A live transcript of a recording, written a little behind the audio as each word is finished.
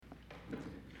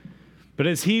But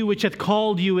as he which hath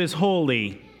called you is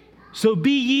holy, so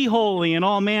be ye holy in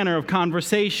all manner of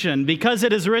conversation, because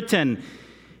it is written,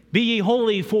 Be ye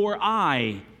holy, for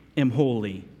I am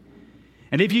holy.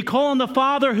 And if ye call on the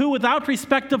Father, who without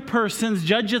respect of persons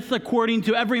judgeth according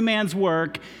to every man's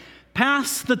work,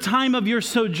 pass the time of your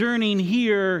sojourning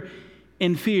here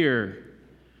in fear.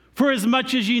 For as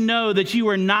much as ye know that you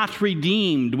are not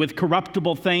redeemed with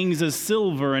corruptible things as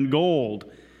silver and gold,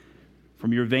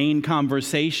 from your vain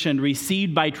conversation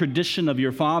received by tradition of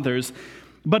your fathers,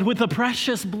 but with the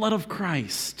precious blood of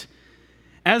Christ,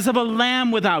 as of a lamb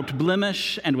without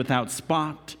blemish and without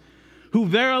spot, who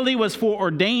verily was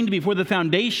foreordained before the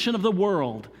foundation of the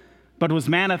world, but was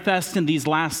manifest in these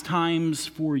last times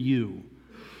for you,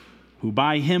 who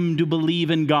by him do believe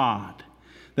in God,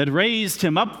 that raised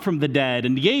him up from the dead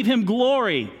and gave him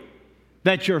glory,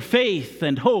 that your faith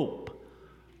and hope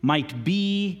might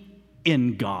be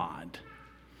in God.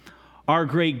 Our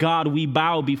great God, we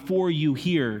bow before you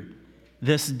here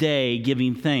this day,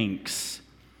 giving thanks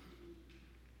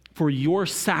for your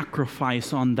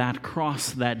sacrifice on that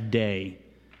cross that day.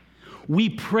 We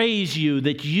praise you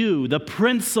that you, the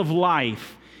Prince of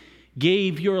Life,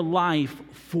 gave your life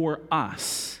for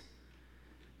us,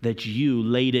 that you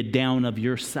laid it down of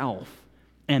yourself,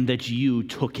 and that you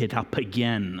took it up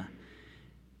again,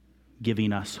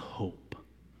 giving us hope,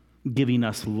 giving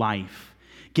us life,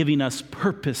 giving us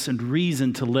purpose and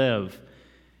reason to live,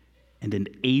 and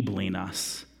enabling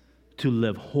us to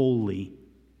live holy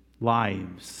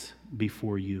lives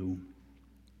before you.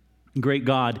 Great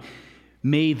God,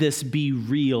 may this be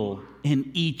real in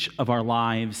each of our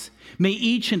lives. May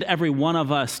each and every one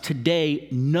of us today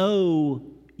know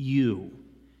you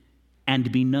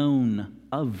and be known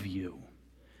of you.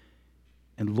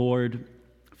 And Lord,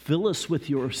 fill us with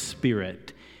your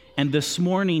Spirit. And this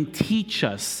morning, teach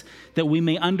us that we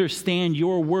may understand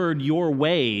your word, your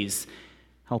ways.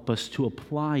 Help us to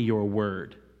apply your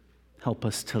word. Help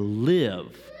us to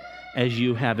live as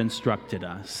you have instructed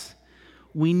us.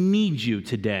 We need you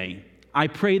today. I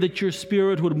pray that your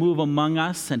Spirit would move among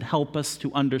us and help us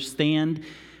to understand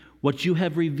what you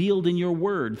have revealed in your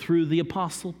word through the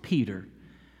Apostle Peter.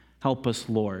 Help us,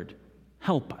 Lord.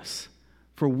 Help us.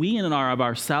 For we in and of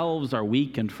ourselves are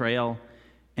weak and frail,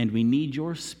 and we need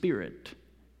your Spirit,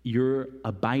 your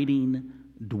abiding,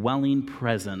 dwelling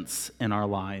presence in our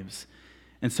lives.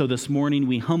 And so this morning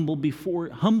we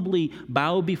humbly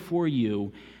bow before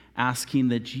you, asking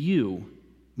that you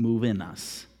move in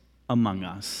us, among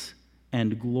us,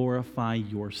 and glorify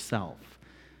yourself.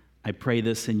 I pray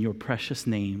this in your precious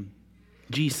name,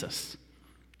 Jesus.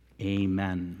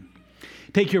 Amen.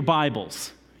 Take your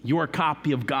Bibles, your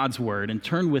copy of God's Word, and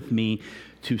turn with me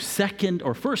to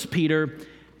 1 Peter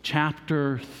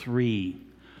chapter 3.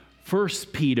 1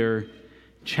 Peter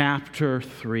chapter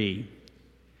 3.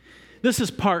 This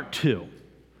is part 2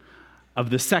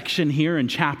 of the section here in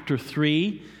chapter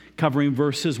 3, covering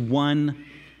verses 1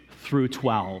 through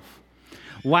 12.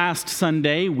 Last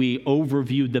Sunday, we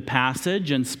overviewed the passage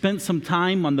and spent some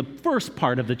time on the first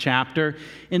part of the chapter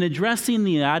in addressing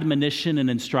the admonition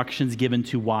and instructions given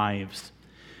to wives.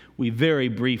 We very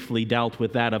briefly dealt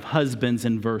with that of husbands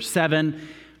in verse 7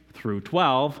 through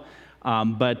 12,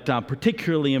 but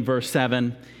particularly in verse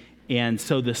 7. And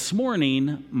so this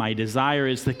morning, my desire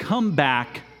is to come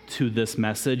back to this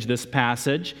message, this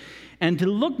passage, and to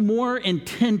look more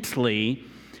intently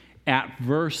at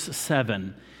verse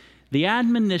 7, the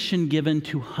admonition given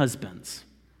to husbands,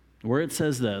 where it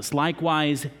says this,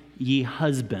 likewise, ye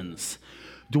husbands,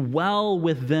 dwell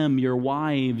with them, your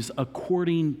wives,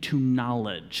 according to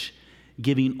knowledge,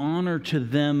 giving honor to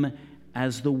them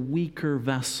as the weaker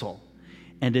vessel,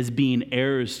 and as being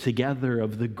heirs together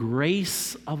of the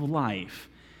grace of life,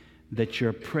 that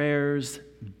your prayers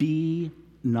be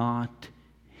not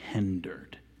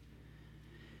hindered.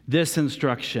 This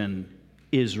instruction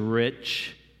is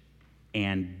rich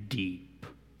and deep.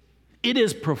 It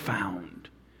is profound.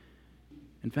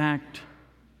 In fact,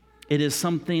 it is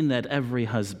something that every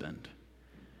husband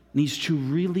needs to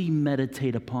really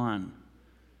meditate upon,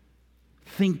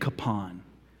 think upon,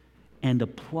 and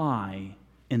apply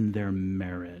in their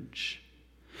marriage.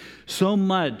 So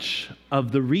much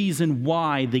of the reason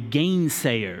why the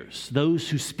gainsayers, those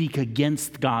who speak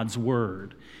against God's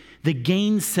word, the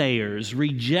gainsayers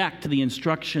reject the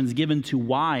instructions given to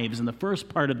wives in the first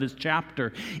part of this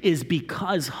chapter is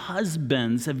because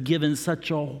husbands have given such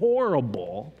a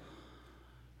horrible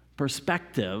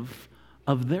perspective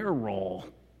of their role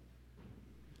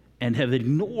and have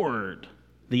ignored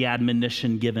the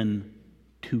admonition given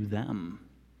to them.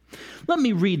 Let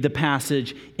me read the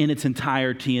passage in its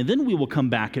entirety, and then we will come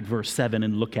back at verse 7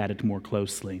 and look at it more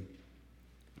closely.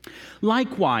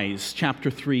 Likewise, chapter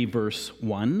 3, verse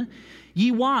 1,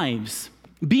 ye wives,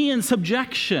 be in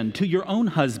subjection to your own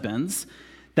husbands,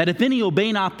 that if any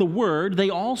obey not the word, they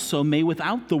also may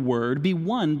without the word be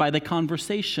won by the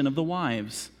conversation of the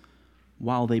wives,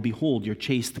 while they behold your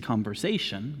chaste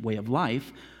conversation, way of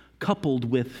life, coupled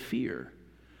with fear.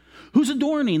 Whose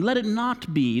adorning, let it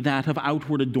not be that of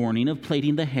outward adorning, of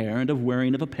plaiting the hair, and of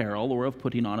wearing of apparel, or of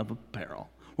putting on of apparel,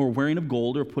 or wearing of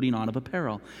gold, or putting on of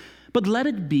apparel. But let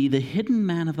it be the hidden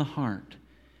man of the heart,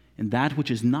 and that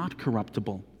which is not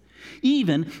corruptible,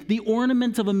 even the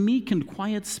ornament of a meek and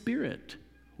quiet spirit,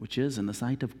 which is in the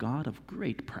sight of God of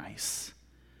great price.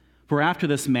 For after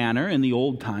this manner, in the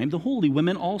old time, the holy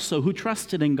women also who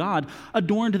trusted in God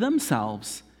adorned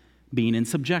themselves, being in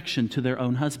subjection to their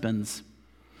own husbands.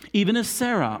 Even as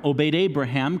Sarah obeyed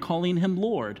Abraham, calling him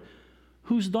Lord,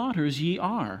 whose daughters ye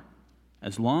are,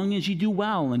 as long as ye do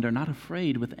well and are not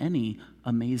afraid with any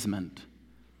amazement.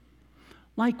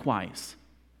 Likewise,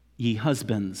 ye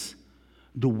husbands,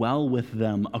 do well with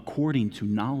them according to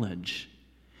knowledge,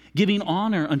 giving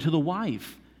honor unto the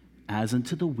wife as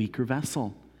unto the weaker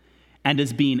vessel, and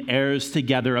as being heirs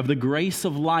together of the grace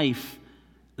of life,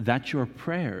 that your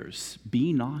prayers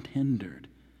be not hindered.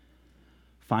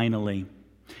 Finally,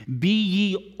 be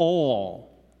ye all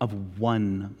of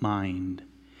one mind,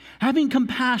 having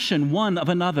compassion one of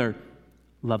another.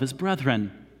 Love as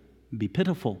brethren. Be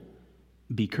pitiful.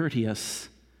 Be courteous.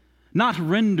 Not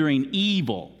rendering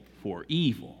evil for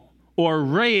evil, or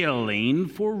railing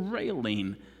for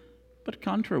railing, but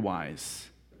contrariwise,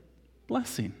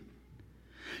 blessing.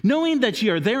 Knowing that ye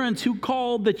are thereunto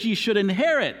called, that ye should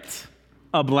inherit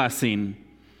a blessing.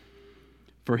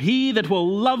 For he that will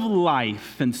love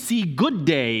life and see good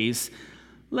days,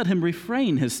 let him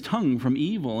refrain his tongue from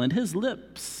evil, and his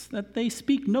lips, that they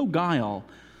speak no guile.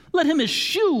 Let him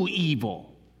eschew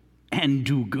evil and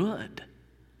do good.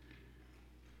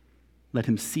 Let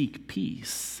him seek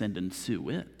peace and ensue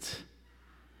it.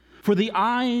 For the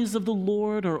eyes of the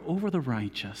Lord are over the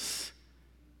righteous,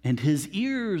 and his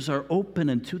ears are open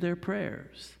unto their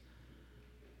prayers.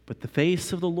 But the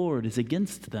face of the Lord is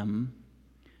against them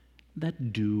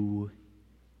that do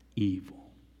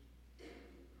evil.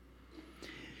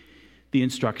 The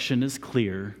instruction is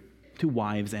clear to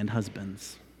wives and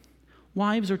husbands.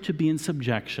 Wives are to be in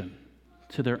subjection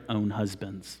to their own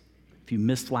husbands. If you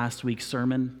missed last week's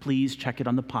sermon, please check it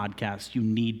on the podcast. You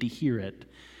need to hear it,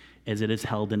 as it is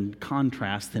held in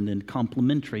contrast and in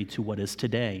complementary to what is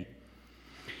today.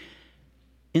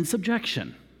 In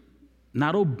subjection,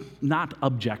 not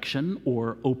objection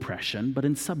or oppression, but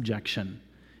in subjection.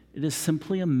 It is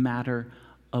simply a matter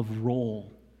of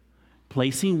role,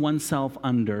 placing oneself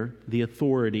under the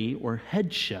authority or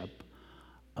headship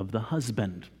of the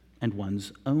husband and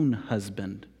one's own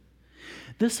husband.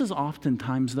 This is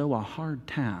oftentimes, though, a hard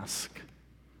task.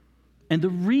 And the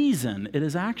reason it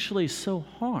is actually so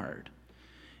hard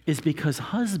is because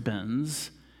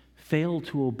husbands fail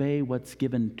to obey what's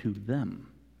given to them.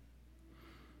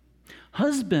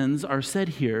 Husbands are said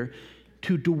here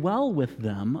to dwell with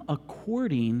them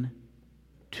according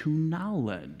to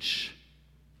knowledge.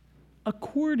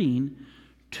 According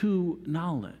to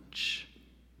knowledge.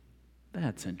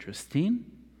 That's interesting.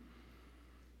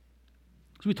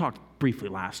 As we talked briefly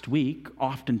last week,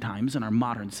 oftentimes in our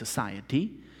modern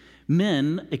society,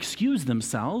 men excuse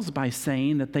themselves by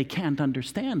saying that they can't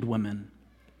understand women,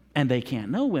 and they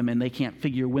can't know women, they can't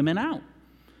figure women out.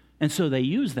 And so they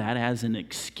use that as an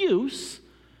excuse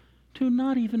to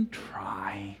not even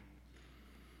try.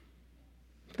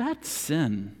 That's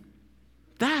sin.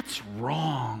 That's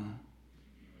wrong.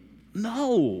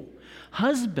 No.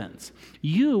 Husbands,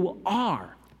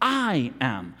 I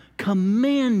am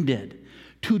commanded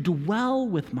to dwell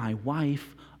with my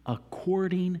wife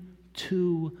according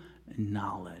to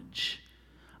knowledge.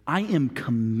 I am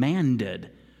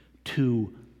commanded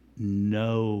to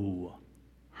know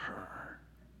her.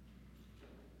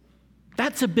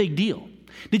 That's a big deal.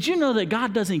 Did you know that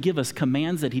God doesn't give us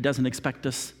commands that he doesn't expect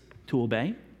us to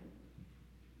obey?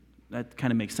 That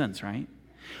kind of makes sense, right?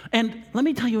 And let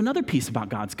me tell you another piece about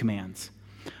God's commands.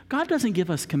 God doesn't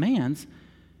give us commands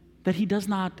that he does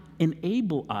not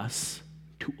enable us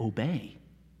to obey.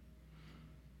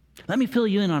 Let me fill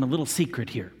you in on a little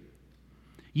secret here.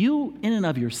 You, in and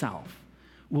of yourself,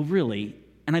 will really,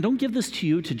 and I don't give this to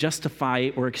you to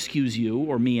justify or excuse you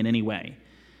or me in any way,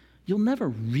 you'll never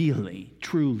really,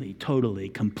 truly, totally,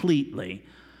 completely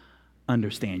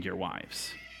understand your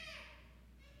wives.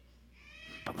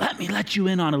 But let me let you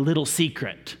in on a little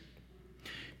secret.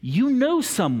 You know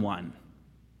someone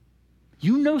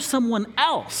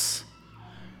else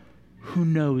who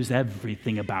knows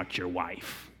everything about your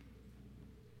wife.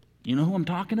 You know who I'm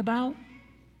talking about?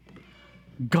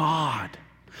 God.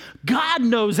 God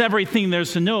knows everything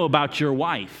there's to know about your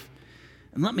wife.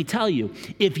 And let me tell you,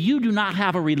 if you do not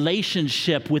have a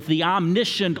relationship with the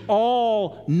omniscient,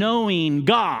 all-knowing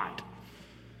God,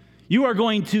 you are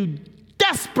going to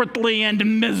desperately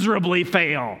and miserably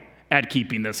fail at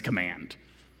keeping this command.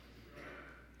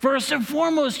 First and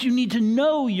foremost, you need to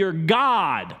know your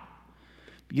God,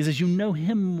 because as you know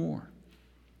him more,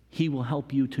 he will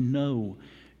help you to know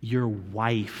your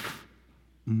wife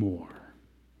more.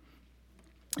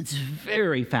 It's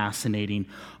very fascinating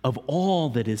of all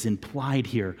that is implied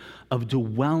here of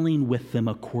dwelling with them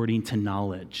according to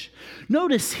knowledge.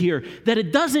 Notice here that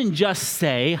it doesn't just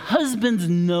say, husbands,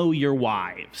 know your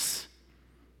wives.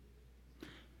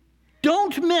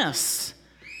 Don't miss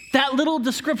that little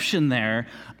description there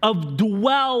of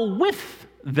dwell with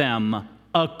them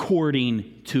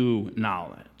according to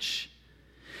knowledge.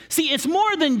 See, it's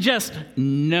more than just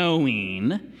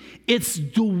knowing. It's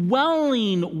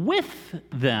dwelling with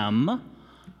them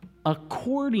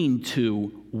according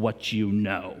to what you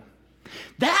know.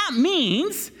 That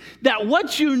means that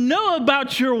what you know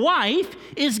about your wife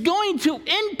is going to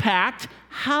impact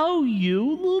how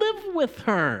you live with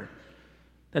her.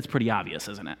 That's pretty obvious,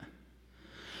 isn't it?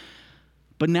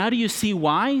 But now do you see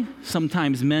why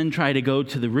sometimes men try to go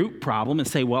to the root problem and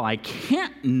say, well, I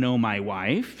can't know my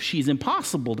wife. She's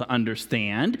impossible to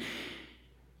understand.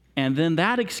 And then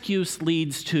that excuse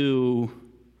leads to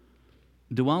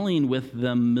dwelling with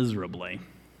them miserably.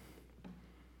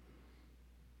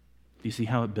 Do you see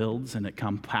how it builds and it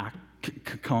it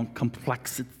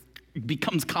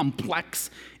becomes complex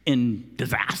in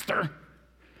disaster?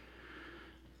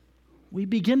 We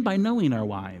begin by knowing our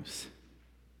wives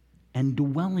and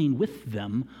dwelling with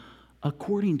them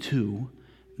according to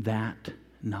that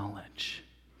knowledge.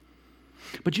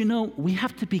 But you know, we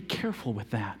have to be careful with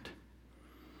that,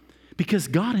 because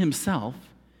God himself,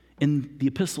 in the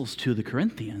epistles to the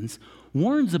Corinthians,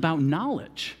 warns about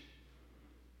knowledge.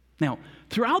 Now,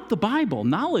 throughout the Bible,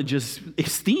 knowledge is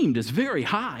esteemed as very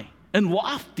high and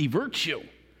lofty virtue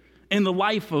in the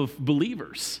life of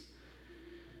believers.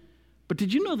 But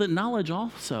did you know that knowledge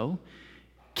also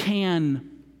can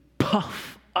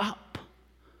puff up?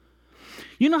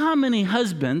 You know how many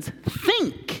husbands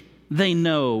think they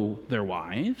know their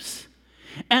wives,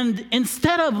 and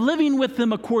instead of living with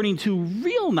them according to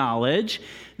real knowledge,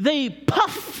 they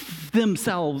puff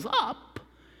themselves up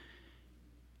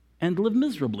and live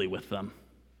miserably with them,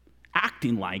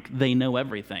 acting like they know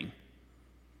everything.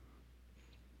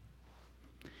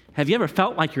 Have you ever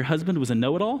felt like your husband was a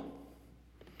know-it-all?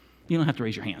 You don't have to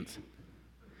raise your hands.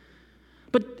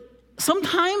 But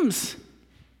sometimes,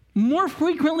 more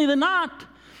frequently than not,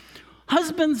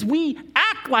 husbands, we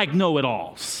act like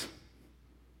know-it-alls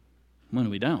when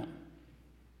we don't.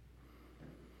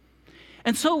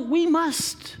 And so we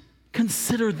must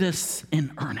consider this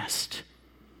in earnest.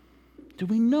 Do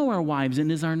we know our wives,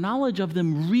 and is our knowledge of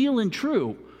them real and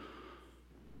true?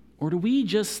 Or do we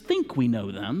just think we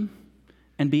know them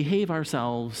and behave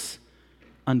ourselves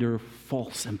under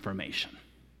false information?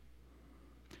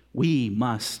 We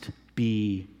must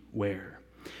beware,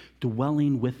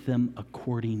 dwelling with them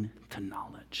according to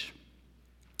knowledge.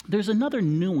 There's another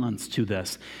nuance to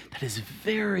this that is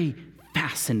very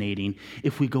fascinating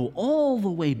if we go all the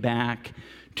way back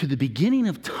to the beginning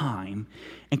of time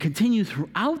and continue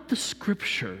throughout the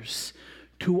scriptures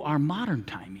to our modern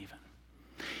time even.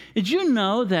 Did you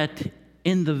know that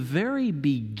in the very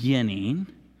beginning,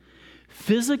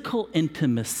 physical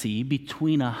intimacy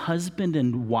between a husband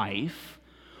and wife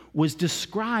was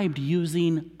described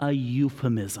using a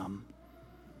euphemism?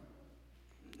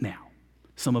 Now,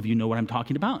 some of you know what I'm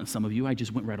talking about, and some of you, I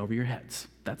just went right over your heads.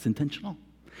 That's intentional.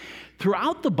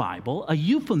 Throughout the Bible, a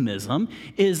euphemism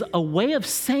is a way of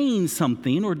saying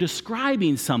something or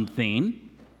describing something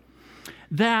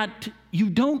that you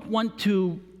don't want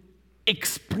to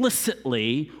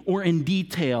explicitly or in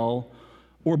detail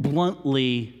or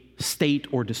bluntly state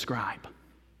or describe.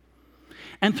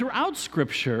 And throughout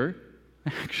Scripture,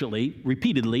 actually,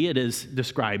 repeatedly, it is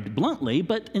described bluntly,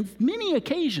 but in many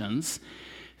occasions,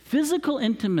 physical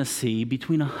intimacy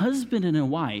between a husband and a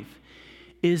wife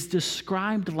is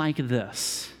described like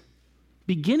this,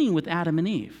 beginning with Adam and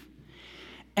Eve.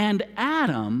 And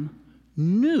Adam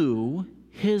knew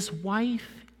his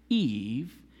wife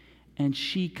Eve, and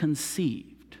she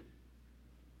conceived.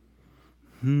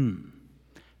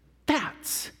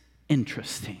 That's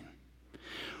interesting.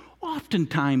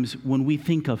 Oftentimes, when we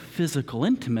think of physical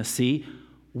intimacy,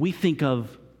 we think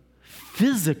of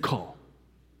physical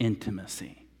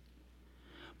intimacy.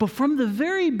 But from the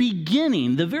very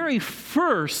beginning, the very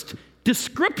first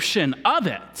description of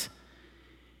it,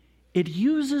 it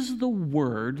uses the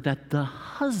word that the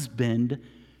husband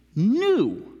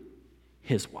knew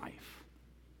his wife.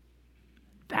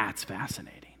 That's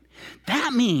fascinating.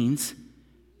 That means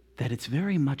that it's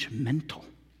very much mental.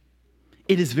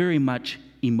 It is very much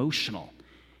emotional.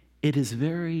 It is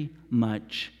very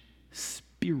much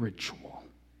spiritual.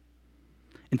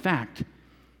 In fact,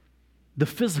 the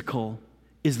physical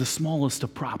is the smallest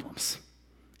of problems.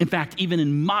 In fact, even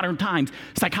in modern times,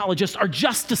 psychologists are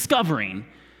just discovering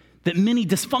that many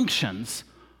dysfunctions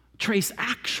trace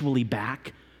actually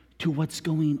back to what's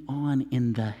going on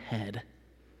in the head.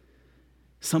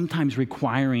 Sometimes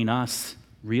requiring us,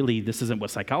 really, this isn't what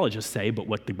psychologists say, but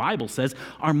what the Bible says,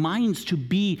 our minds to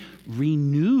be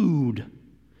renewed,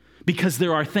 because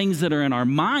there are things that are in our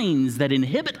minds that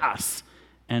inhibit us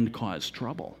and cause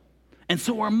trouble. And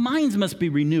so our minds must be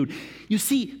renewed. You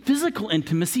see, physical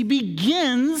intimacy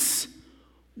begins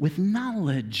with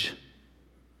knowledge.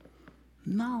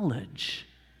 Knowledge.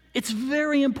 It's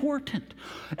very important.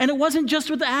 And it wasn't just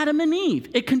with Adam and Eve.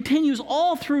 It continues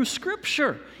all through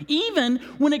Scripture. Even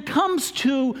when it comes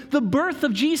to the birth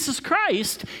of Jesus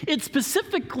Christ, it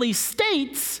specifically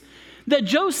states that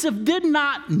Joseph did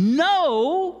not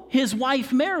know his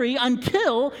wife Mary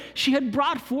until she had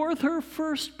brought forth her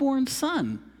firstborn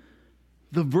son,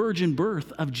 the virgin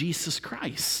birth of Jesus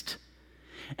Christ.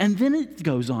 And then it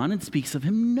goes on and speaks of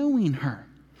him knowing her.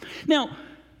 Now,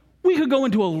 we could go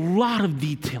into a lot of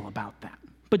detail about that.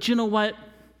 But you know what?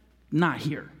 Not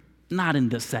here. Not in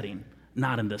this setting.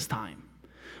 Not in this time.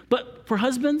 But for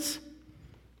husbands,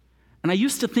 and I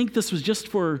used to think this was just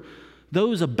for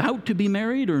those about to be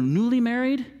married or newly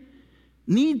married,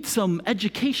 need some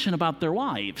education about their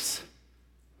wives.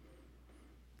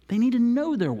 They need to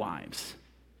know their wives.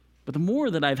 But the more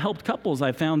that I've helped couples,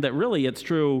 I've found that really it's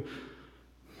true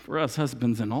for us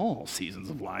husbands in all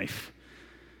seasons of life.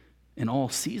 In all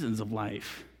seasons of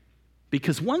life.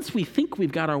 Because once we think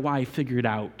we've got our wife figured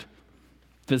out,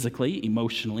 physically,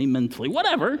 emotionally, mentally,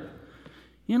 whatever,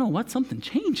 you know what? Something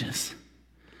changes.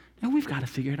 And we've got to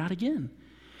figure it out again.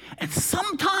 And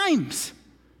sometimes,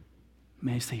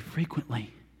 may I say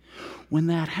frequently, when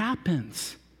that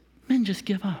happens, men just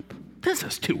give up. This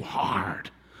is too hard.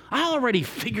 I already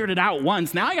figured it out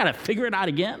once. Now I got to figure it out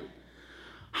again.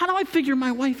 How do I figure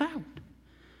my wife out?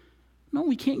 No,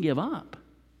 we can't give up.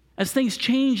 As things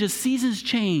change, as seasons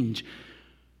change,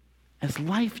 as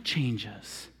life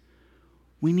changes,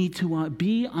 we need to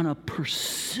be on a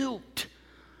pursuit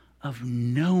of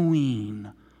knowing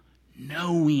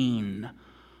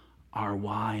our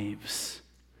wives.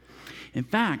 In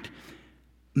fact,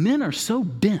 men are so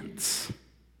dense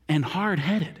and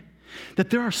hard-headed that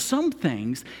there are some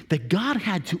things that God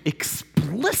had to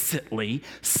explicitly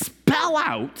spell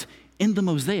out in the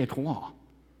Mosaic Law.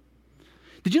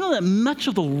 Did you know that much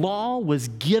of the law was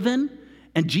given,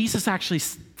 and Jesus actually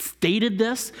stated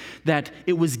this, that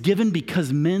it was given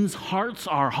because men's hearts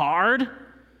are hard?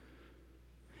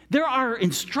 There are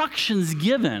instructions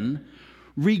given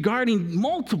regarding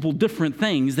multiple different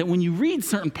things that when you read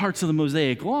certain parts of the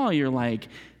Mosaic Law, you're like,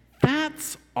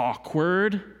 that's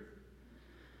awkward.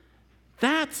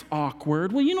 That's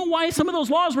awkward. Well, you know why some of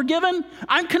those laws were given?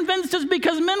 I'm convinced it's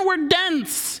because men were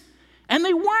dense. And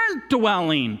they weren't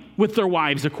dwelling with their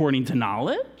wives according to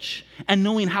knowledge and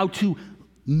knowing how to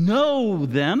know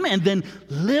them and then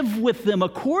live with them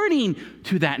according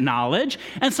to that knowledge.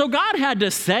 And so God had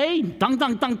to say, dunk,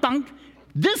 dunk, dunk, dunk,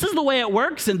 this is the way it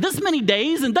works in this many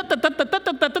days and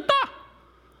da-da-da-da-da-da-da-da.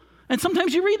 And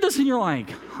sometimes you read this and you're like,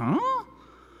 huh?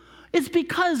 It's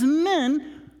because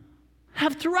men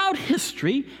have throughout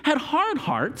history had hard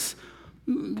hearts,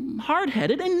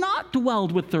 hard-headed, and not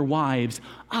dwelled with their wives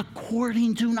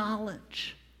according to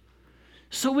knowledge.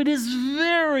 So it is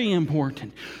very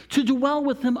important to dwell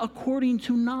with them according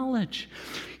to knowledge.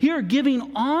 Here,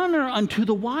 giving honor unto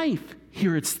the wife.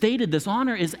 Here it's stated this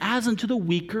honor is as unto the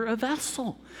weaker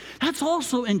vessel. That's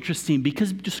also interesting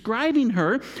because describing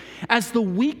her as the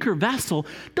weaker vessel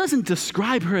doesn't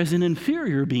describe her as an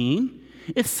inferior being.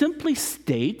 It simply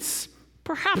states,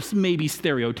 perhaps maybe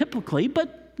stereotypically,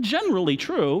 but generally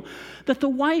true, that the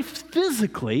wife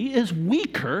physically is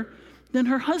weaker than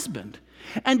her husband.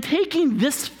 And taking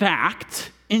this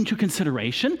fact into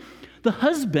consideration, the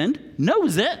husband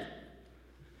knows it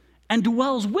and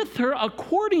dwells with her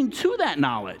according to that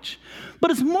knowledge. But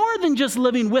it's more than just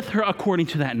living with her according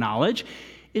to that knowledge.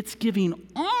 It's giving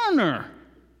honor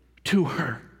to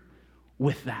her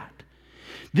with that.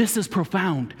 This is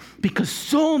profound because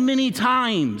so many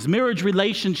times marriage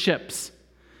relationships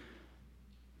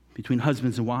between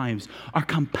husbands and wives are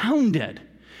compounded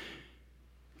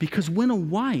because when a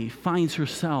wife finds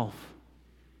herself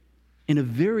in a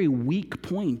very weak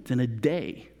point in a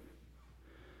day,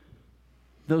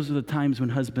 those are the times when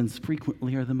husbands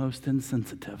frequently are the most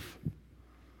insensitive.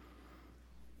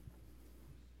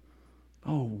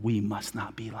 Oh, we must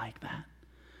not be like that.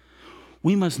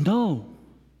 We must know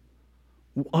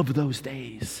of those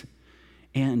days,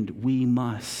 and we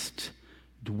must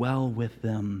dwell with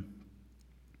them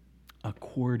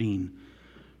according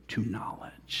to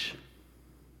knowledge.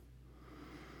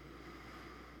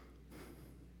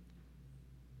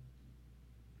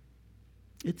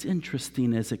 It's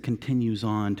interesting as it continues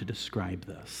on to describe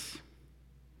this.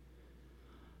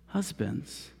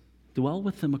 Husbands, dwell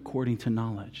with them according to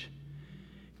knowledge,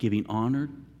 giving honor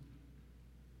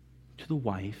to the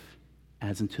wife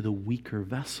as unto the weaker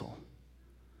vessel.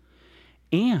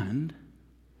 And,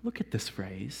 look at this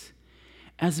phrase,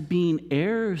 as being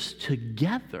heirs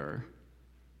together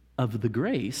of the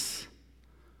grace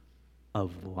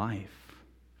of life.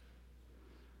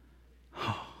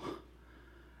 Oh,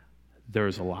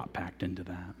 there's a lot packed into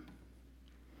that.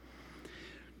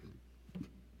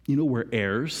 You know, we're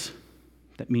heirs.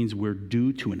 That means we're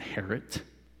due to inherit,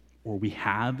 or we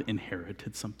have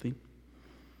inherited something.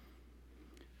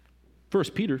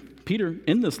 First, Peter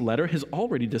in this letter has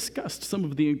already discussed some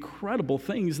of the incredible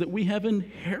things that we have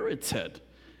inherited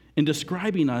in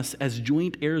describing us as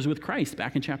joint heirs with Christ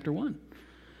back in chapter 1.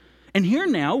 And here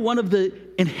now, one of the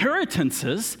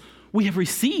inheritances we have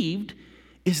received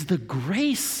is the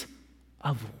grace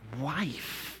of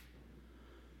life,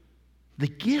 the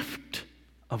gift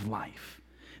of life,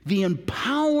 the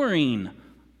empowering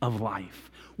of life.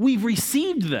 We've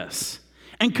received this.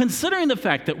 And considering the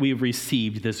fact that we've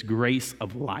received this grace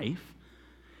of life,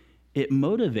 it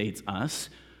motivates us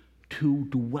to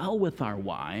dwell with our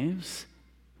wives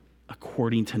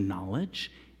according to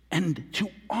knowledge and to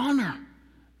honor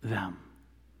them.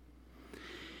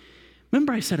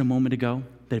 Remember I said a moment ago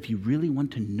that if you really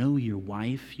want to know your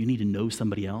wife, you need to know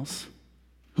somebody else?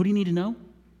 Who do you need to know?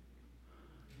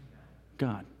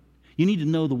 God. You need to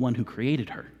know the one who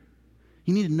created her.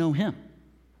 You need to know him.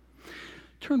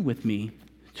 Turn with me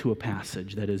to a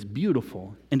passage that is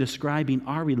beautiful in describing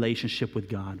our relationship with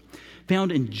God,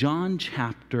 found in John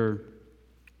chapter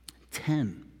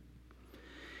 10.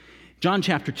 John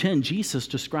chapter 10, Jesus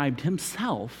described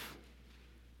himself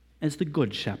as the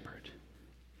good shepherd.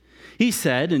 He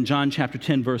said in John chapter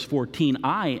 10, verse 14,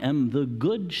 I am the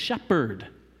good shepherd.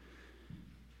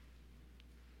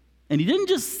 And he didn't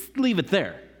just leave it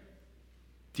there.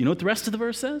 Do you know what the rest of the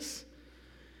verse says?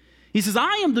 He says,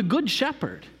 I am the good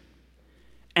shepherd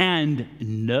and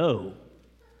know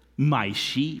my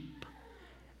sheep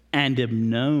and am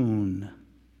known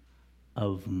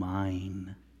of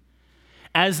mine.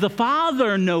 As the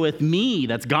Father knoweth me,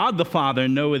 that's God the Father,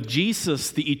 knoweth Jesus,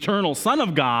 the eternal Son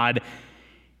of God,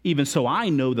 even so I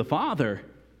know the Father.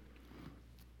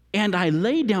 And I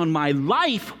lay down my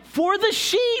life for the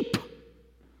sheep.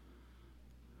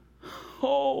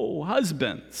 Oh,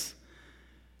 husbands,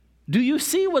 do you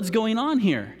see what's going on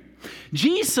here?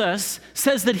 Jesus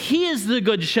says that he is the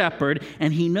good shepherd,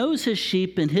 and he knows his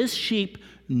sheep, and his sheep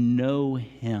know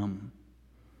him.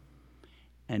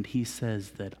 And he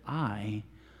says that I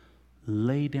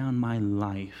lay down my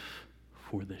life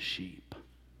for the sheep.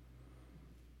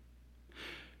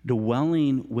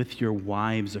 Dwelling with your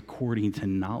wives according to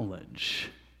knowledge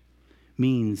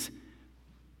means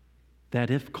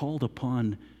that if called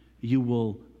upon, you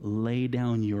will lay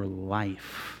down your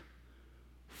life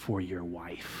for your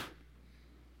wife.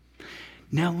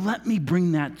 Now, let me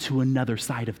bring that to another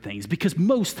side of things, because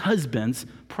most husbands,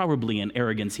 probably in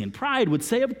arrogancy and pride, would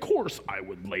say, of course I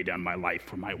would lay down my life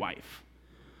for my wife.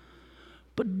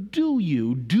 But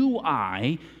do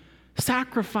I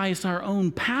sacrifice our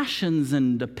own passions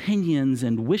and opinions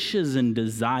and wishes and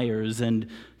desires and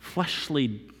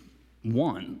fleshly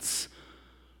wants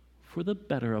for the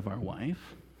better of our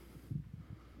wife?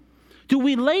 Do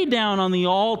we lay down on the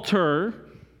altar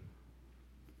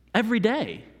every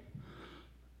day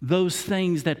those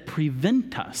things that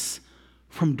prevent us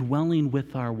from dwelling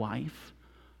with our wife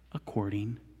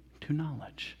according to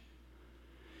knowledge?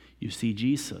 You see,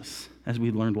 Jesus, as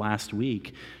we learned last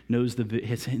week, he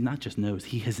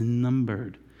has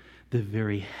numbered the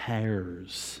very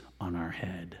hairs on our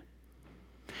head.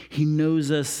 He knows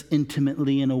us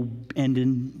intimately and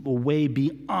in a way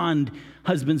beyond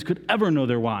husbands could ever know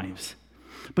their wives.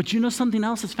 But you know something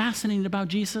else that's fascinating about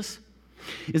Jesus?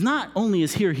 Is not only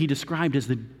is he described as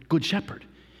the good shepherd,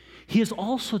 he is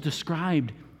also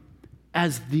described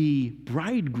as the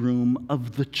bridegroom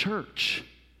of the church.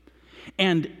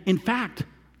 And in fact,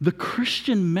 the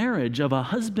Christian marriage of a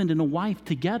husband and a wife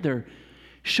together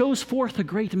shows forth a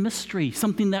great mystery,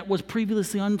 something that was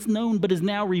previously unknown but is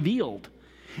now revealed.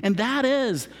 And that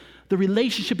is The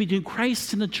relationship between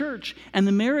Christ and the church and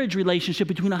the marriage relationship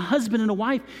between a husband and a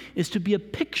wife is to be a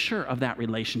picture of that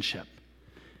relationship.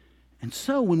 And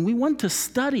so when we want to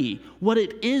study what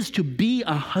it is to be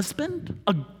a husband,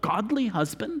 a godly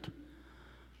husband,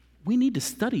 we need to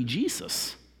study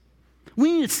Jesus.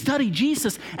 We need to study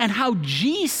Jesus and how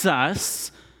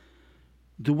Jesus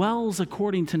dwells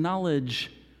according to knowledge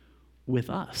with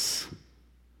us.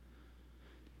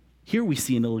 Here we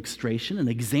see an illustration, an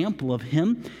example of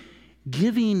him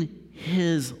giving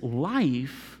his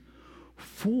life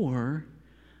for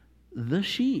the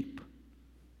sheep,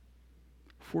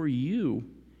 for you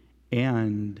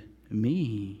and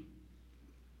me.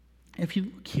 If you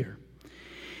look here,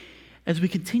 as we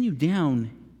continue down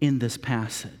in this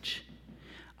passage,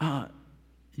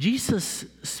 Jesus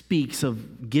speaks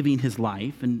of giving his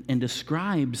life and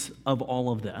describes of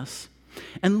all of this.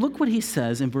 And look what he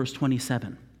says in verse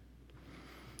 27.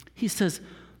 He says,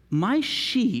 "My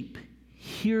sheep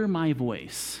hear my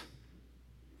voice,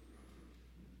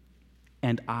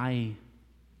 and I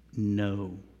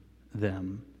know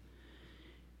them,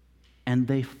 and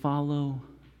they follow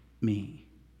me.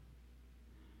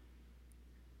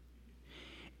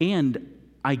 And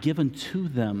I give unto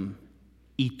them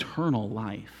eternal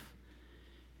life,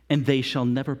 and they shall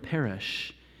never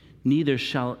perish, neither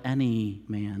shall any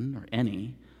man or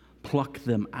any pluck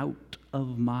them out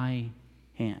of my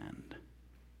hand."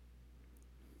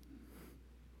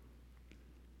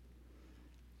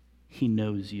 He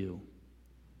knows you.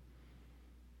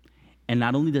 And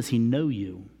not only does he know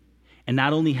you, and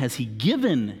not only has he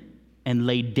given and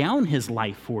laid down his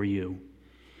life for you,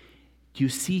 do you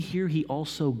see here he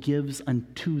also gives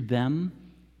unto them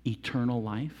eternal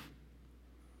life?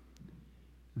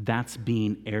 That's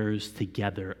being heirs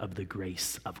together of the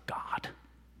grace of God.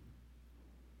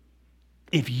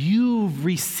 If you've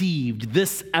received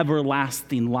this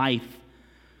everlasting life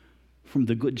from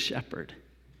the Good Shepherd,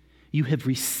 you have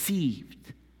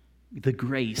received the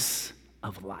grace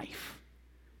of life.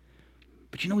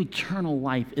 But you know, eternal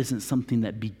life isn't something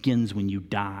that begins when you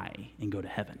die and go to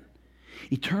heaven.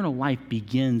 Eternal life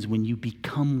begins when you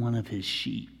become one of his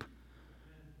sheep.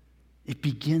 It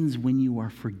begins when you are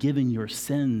forgiven your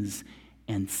sins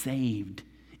and saved.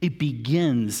 It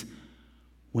begins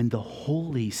when the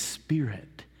Holy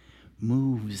Spirit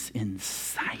moves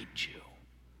inside you.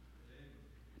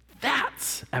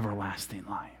 That's everlasting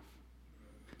life.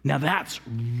 Now that's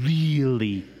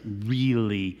really,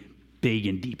 really big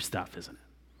and deep stuff, isn't it?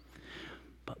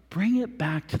 But bring it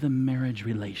back to the marriage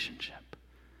relationship.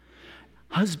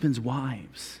 Husbands,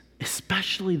 wives,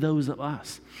 especially those of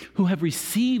us who have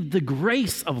received the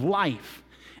grace of life.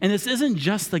 And this isn't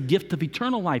just the gift of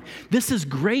eternal life. This is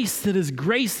grace that is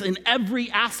grace in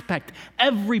every aspect,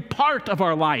 every part of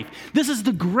our life. This is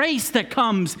the grace that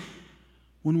comes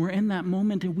when we're in that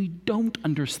moment and we don't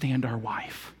understand our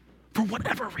wife for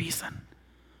whatever reason.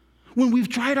 When we've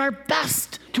tried our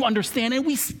best to understand and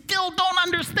we still don't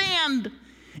understand.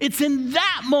 It's in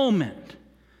that moment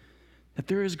that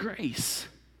there is grace.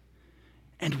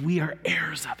 And we are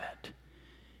heirs of it.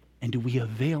 And do we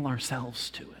avail ourselves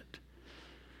to it?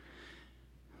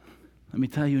 Let me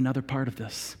tell you another part of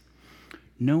this.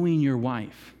 Knowing your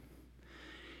wife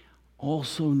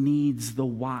also needs the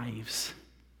wives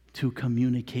to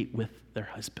communicate with their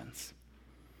husbands.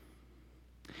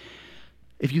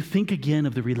 If you think again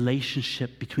of the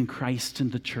relationship between Christ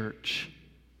and the church,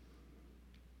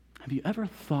 have you ever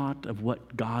thought of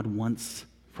what God wants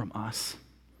from us?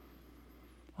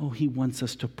 Oh, he wants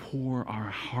us to pour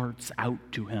our hearts out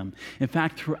to him. In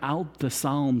fact, throughout the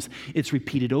Psalms, it's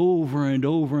repeated over and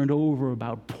over and over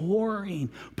about pouring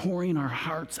our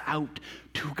hearts out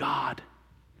to God.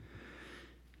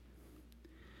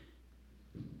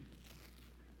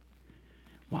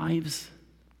 Wives,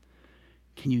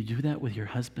 can you do that with your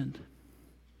husband?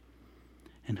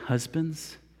 And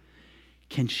husbands,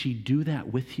 can she do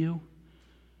that with you?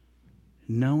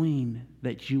 Knowing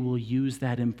that you will use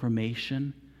that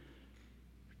information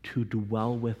to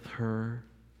dwell with her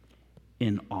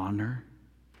in honor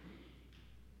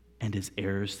and as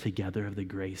heirs together of the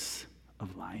grace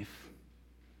of life?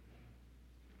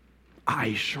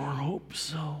 I sure hope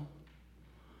so.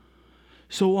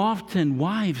 So often,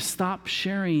 wives stop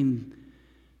sharing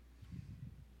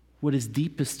what is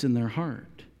deepest in their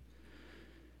heart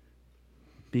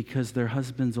because their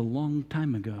husbands a long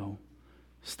time ago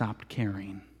stopped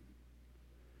caring.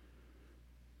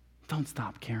 Don't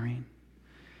stop caring.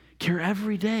 Care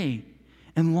every day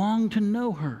and long to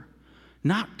know her,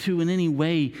 not to in any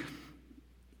way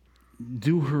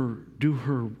do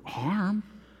her harm.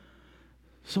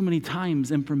 So many times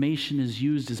information is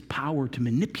used as power to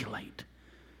manipulate,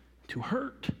 to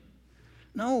hurt.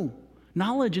 No,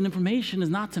 knowledge and information is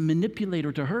not to manipulate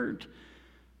or to hurt.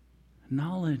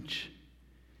 Knowledge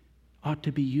ought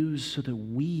to be used so that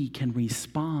we can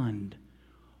respond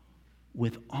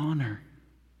with honor,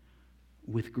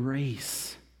 with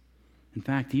grace. In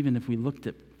fact, even if we looked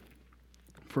at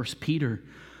 1 Peter,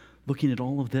 looking at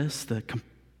all of this, the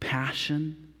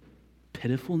compassion,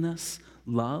 pitifulness,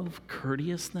 love,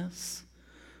 courteousness,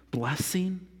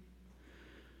 blessing,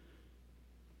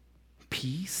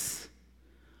 peace,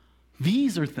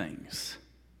 these are things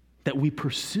that we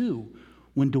pursue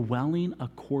when dwelling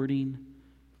according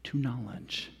to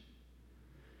knowledge.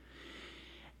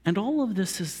 And all of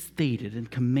this is stated and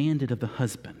commanded of the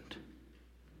husband.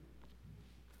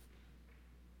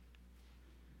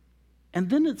 And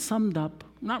then it's summed up,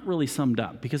 not really summed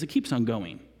up, because it keeps on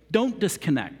going. Don't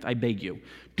disconnect, I beg you.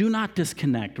 Do not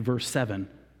disconnect verse 7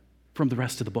 from the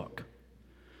rest of the book.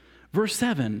 Verse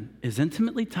 7 is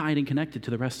intimately tied and connected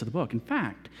to the rest of the book. In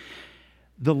fact,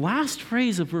 the last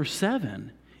phrase of verse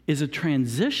 7 is a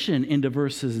transition into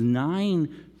verses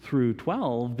 9 through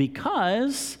 12,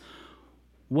 because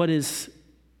what is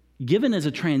given as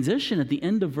a transition at the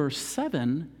end of verse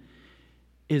 7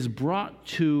 is brought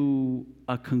to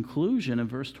a conclusion in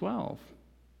verse 12.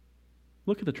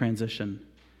 Look at the transition.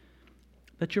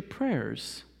 That your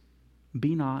prayers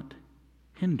be not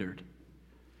hindered.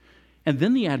 And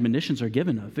then the admonitions are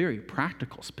given of very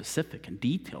practical, specific, and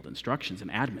detailed instructions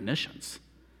and admonitions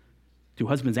to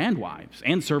husbands and wives,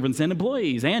 and servants and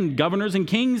employees, and governors and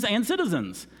kings and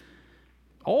citizens.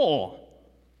 All.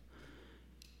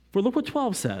 For look what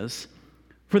 12 says.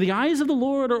 For the eyes of the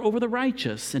Lord are over the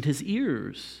righteous, and his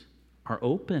ears are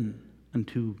open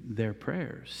unto their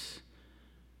prayers.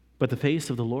 But the face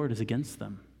of the Lord is against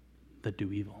them that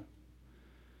do evil.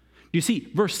 You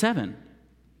see, verse 7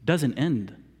 doesn't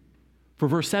end. For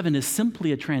verse 7 is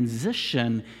simply a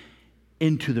transition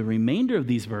into the remainder of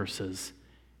these verses,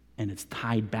 and it's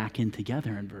tied back in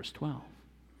together in verse 12.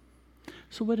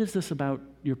 So what is this about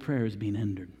your prayers being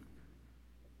hindered?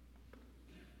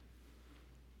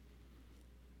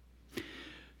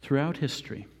 Throughout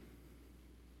history,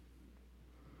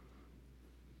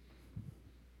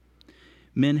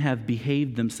 men have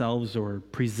behaved themselves, or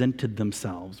presented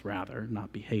themselves, rather,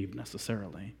 not behaved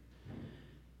necessarily,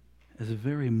 as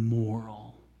very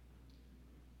moral,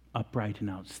 upright, and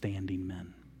outstanding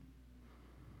men.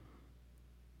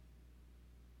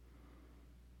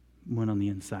 When on the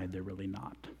inside, they're really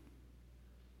not.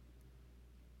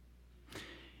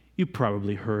 You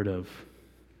probably heard of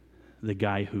the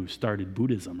guy who started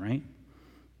Buddhism, right?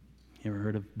 You ever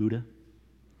heard of Buddha?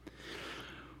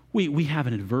 We have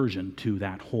an aversion to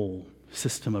that whole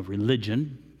system of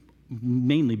religion,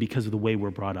 mainly because of the way we're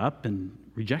brought up and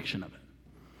rejection of it.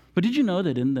 But did you know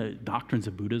that in the doctrines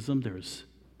of Buddhism, there's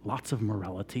lots of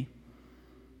morality?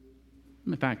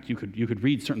 In fact, you could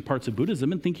read certain parts of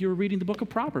Buddhism and think you were reading the book of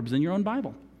Proverbs in your own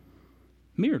Bible.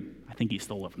 Weird. I think he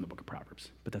stole it from the book of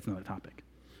Proverbs, but that's another topic.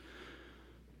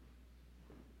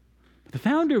 The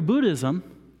founder of Buddhism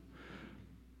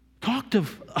talked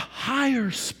of a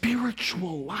higher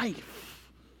spiritual life,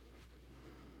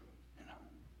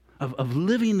 of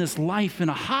living this life in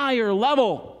a higher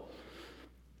level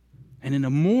and in a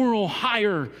moral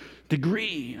higher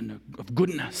degree of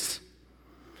goodness.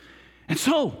 And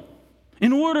so,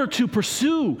 in order to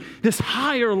pursue this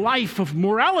higher life of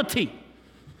morality,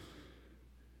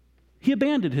 he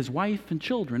abandoned his wife and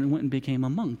children and went and became a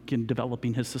monk in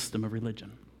developing his system of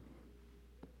religion.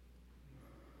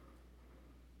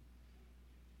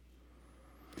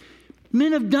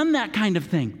 Men have done that kind of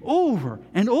thing over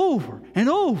and over and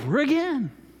over again.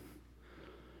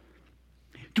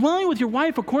 Dwelling with your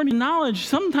wife according to knowledge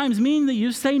sometimes means that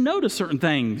you say no to certain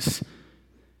things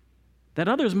that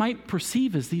others might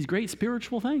perceive as these great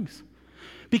spiritual things.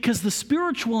 Because the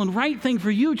spiritual and right thing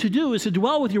for you to do is to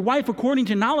dwell with your wife according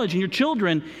to knowledge and your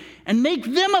children and make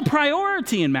them a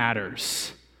priority in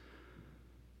matters.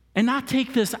 And not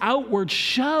take this outward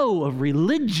show of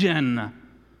religion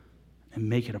and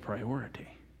make it a priority.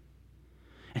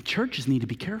 And churches need to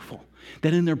be careful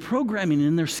that in their programming and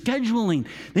in their scheduling,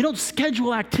 they don't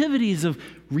schedule activities of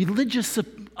religious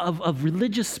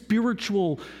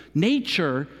spiritual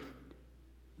nature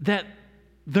that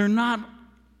they're not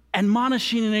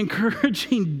admonishing and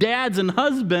encouraging dads and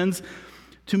husbands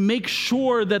to make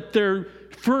sure that they're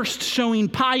first showing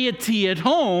piety at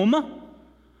home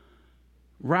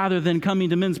rather than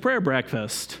coming to men's prayer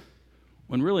breakfast,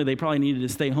 when really they probably needed to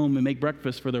stay home and make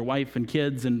breakfast for their wife and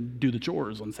kids and do the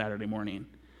chores on Saturday morning.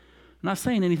 I'm not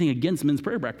saying anything against men's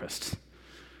prayer breakfasts.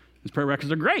 Men's prayer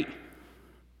breakfasts are great.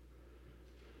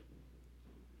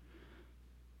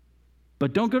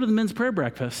 But don't go to the men's prayer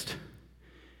breakfast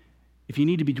if you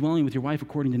need to be dwelling with your wife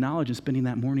according to knowledge and spending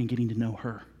that morning getting to know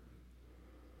her.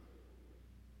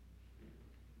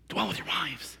 Dwell with your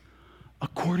wives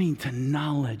according to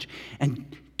knowledge.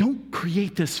 And don't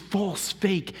create this false,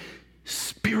 fake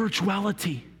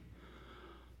spirituality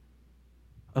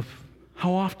of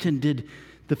how often did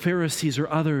the Pharisees or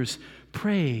others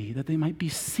pray that they might be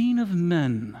seen of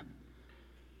men.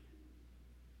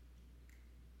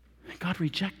 And God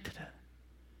rejected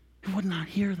it. He would not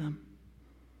hear them.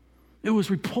 It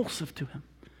was repulsive to him.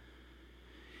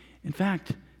 In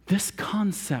fact, this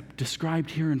concept described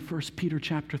here in 1 Peter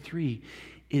chapter 3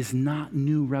 is not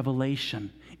new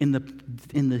revelation. In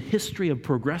the history of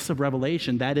progressive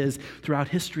revelation, that is, throughout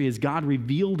history, as God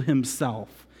revealed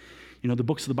himself. You know, the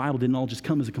books of the Bible didn't all just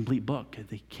come as a complete book.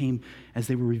 They came as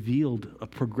they were revealed, a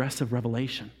progressive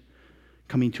revelation,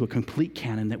 coming to a complete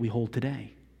canon that we hold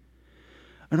today.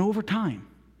 And over time,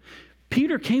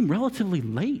 Peter came relatively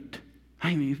late.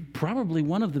 I mean, probably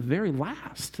one of the very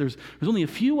last. There's only a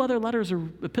few other letters or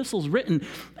epistles written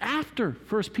after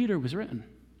 1 Peter was written.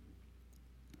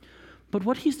 But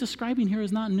what he's describing here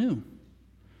is not new.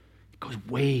 It goes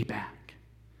way back.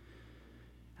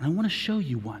 And I want to show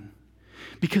you one,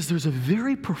 because there's a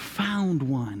very profound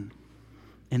one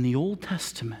in the Old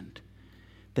Testament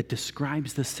that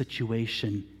describes this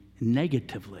situation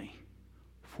negatively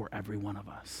for every one of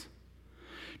us.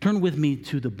 Turn with me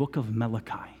to the book of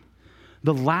Malachi,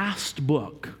 the last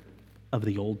book of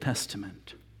the Old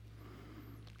Testament.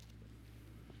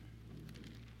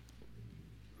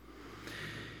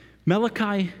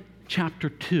 Malachi chapter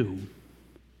 2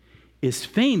 is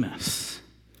famous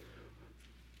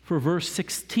for verse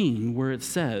 16, where it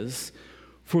says,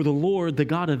 "For the Lord, the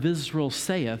God of Israel,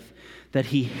 saith that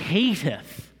he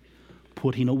hateth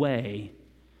putting away."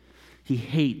 He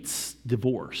hates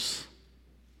divorce.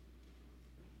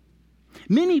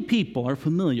 Many people are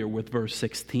familiar with verse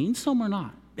 16, some are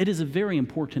not. It is a very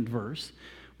important verse.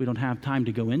 We don't have time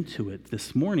to go into it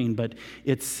this morning, but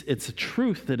it's a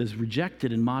truth that is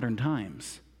rejected in modern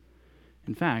times.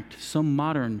 In fact, some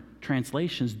modern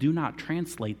translations do not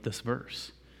translate this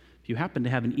verse. If you happen to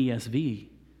have an ESV,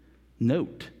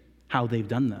 note how they've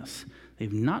done this.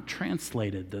 They've not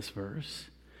translated this verse.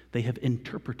 They have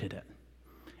interpreted it.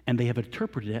 And they have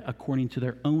interpreted it according to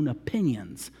their own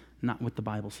opinions, not what the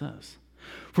Bible says.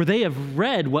 For they have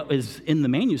read what is in the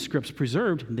manuscripts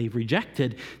preserved, and they've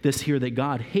rejected this here that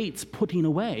God hates putting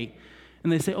away.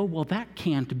 And they say, oh, well, that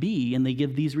can't be. And they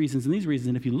give these reasons and these reasons.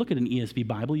 And if you look at an ESV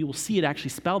Bible, you will see it actually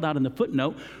spelled out in the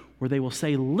footnote where they will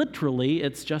say literally,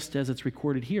 it's just as it's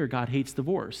recorded here, God hates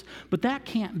divorce. But that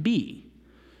can't be.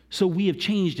 So we have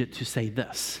changed it to say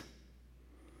this.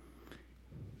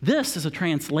 This is a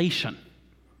translation.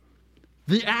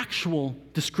 The actual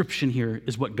description here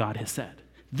is what God has said.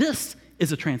 This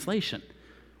is a translation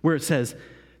where it says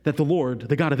that the Lord,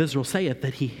 the God of Israel, saith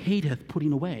that he hateth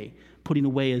putting away. Putting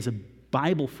away is a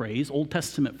Bible phrase, Old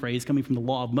Testament phrase coming from the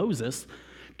law of Moses,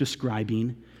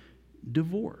 describing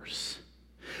divorce.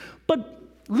 But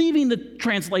leaving the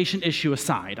translation issue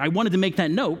aside, I wanted to make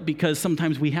that note because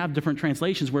sometimes we have different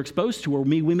translations we're exposed to, or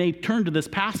we may turn to this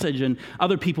passage and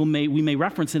we may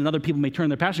reference it and other people may turn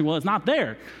their passage. Well, it's not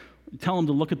there. Tell them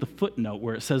to look at the footnote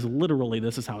where it says literally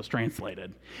this is how it's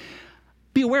translated.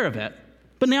 Be aware of it.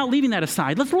 But now, leaving that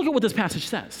aside, let's look at what this passage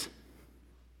says.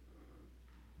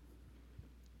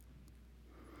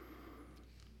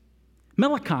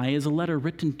 Malachi is a letter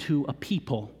written to a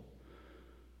people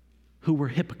who were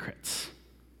hypocrites.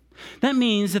 That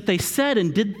means that they said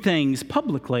and did things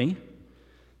publicly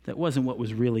that wasn't what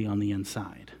was really on the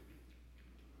inside.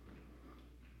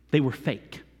 They were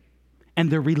fake.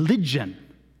 And their religion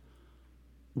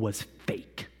was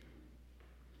fake.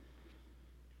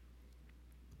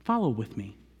 Follow with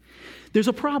me. There's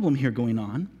a problem here going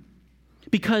on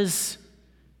because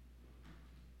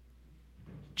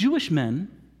Jewish men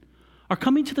are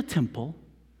coming to the temple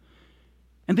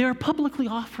and they are publicly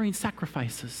offering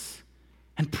sacrifices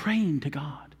and praying to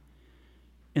God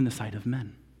in the sight of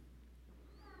men.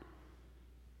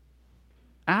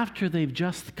 After they've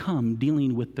just come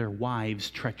dealing with their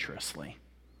wives treacherously.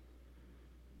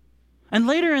 And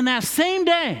later in that same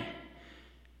day,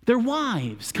 their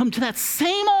wives come to that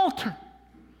same altar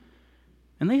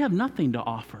and they have nothing to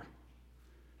offer.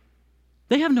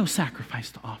 They have no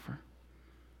sacrifice to offer,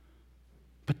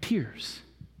 but tears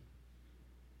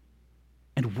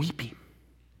and weeping,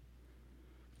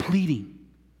 pleading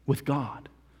with God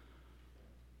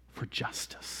for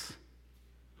justice.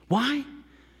 Why?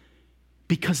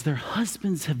 Because their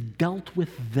husbands have dealt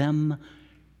with them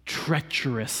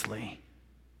treacherously.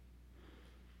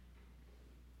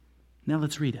 Now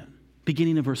let's read it,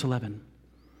 beginning of verse 11.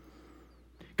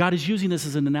 God is using this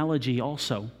as an analogy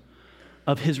also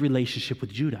of his relationship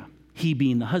with Judah, he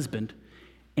being the husband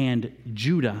and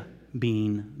Judah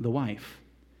being the wife.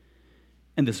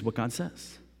 And this is what God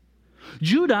says.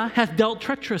 Judah hath dealt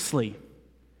treacherously,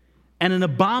 and an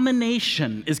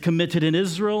abomination is committed in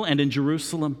Israel and in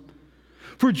Jerusalem.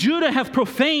 For Judah hath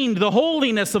profaned the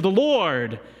holiness of the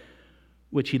Lord,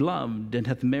 which he loved, and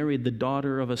hath married the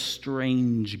daughter of a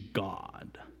strange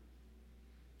god.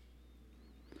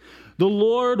 The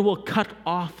Lord will cut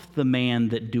off the man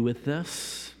that doeth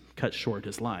this, cut short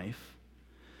his life.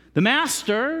 The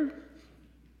master,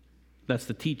 that's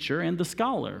the teacher, and the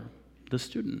scholar, the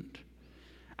student,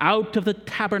 out of the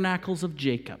tabernacles of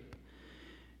Jacob,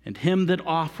 and him that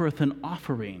offereth an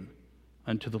offering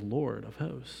unto the Lord of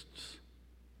hosts.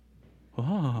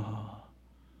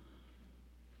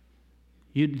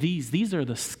 These are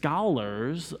the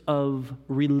scholars of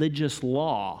religious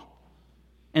law,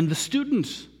 and the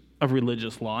students of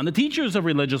religious law, and the teachers of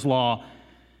religious law,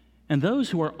 and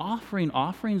those who are offering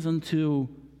offerings unto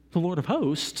the Lord of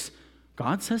hosts.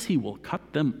 God says he will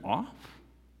cut them off.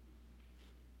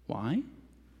 Why?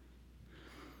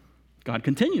 God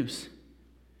continues.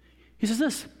 He says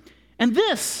this, and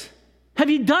this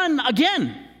have ye done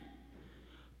again,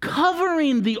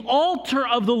 covering the altar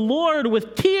of the Lord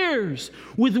with tears,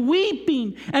 with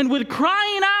weeping, and with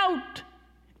crying out,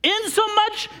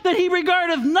 insomuch that he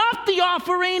regardeth not the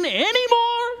offering any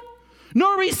more,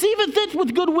 nor receiveth it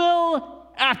with goodwill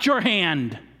at your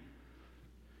hand.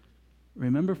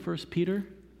 Remember 1 Peter?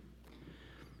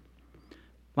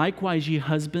 Likewise, ye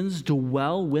husbands,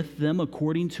 dwell with them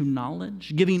according to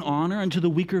knowledge, giving honor unto the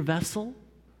weaker vessel,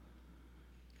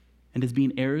 and as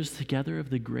being heirs together of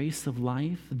the grace of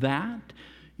life, that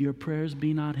your prayers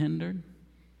be not hindered.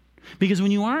 Because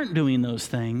when you aren't doing those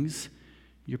things,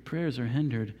 your prayers are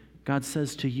hindered. God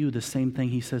says to you the same thing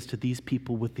he says to these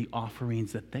people with the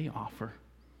offerings that they offer.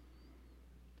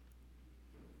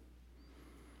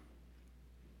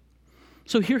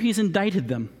 So here he's indicted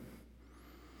them.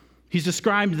 He's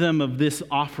described them of this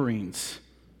offerings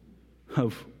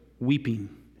of weeping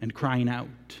and crying out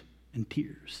and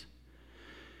tears.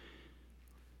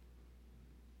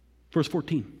 Verse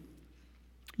 14.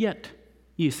 Yet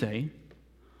ye say,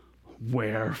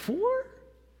 wherefore?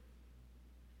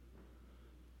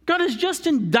 God has just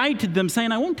indicted them,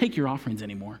 saying, I won't take your offerings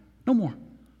anymore. No more.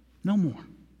 No more.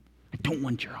 I don't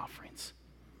want your offerings.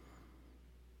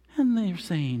 And they're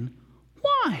saying,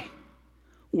 why?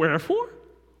 Wherefore?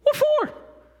 What for?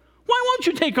 Why won't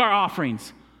you take our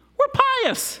offerings? We're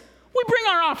pious. We bring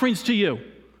our offerings to you.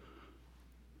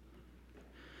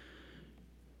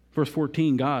 Verse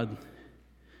 14, God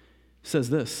says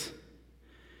this,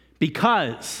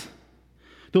 because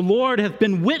the Lord hath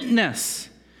been witness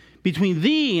between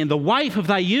thee and the wife of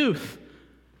thy youth,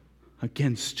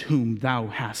 against whom thou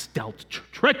hast dealt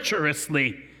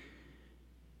treacherously,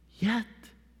 yet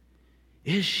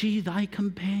is she thy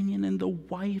companion and the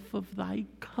wife of thy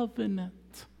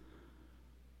covenant?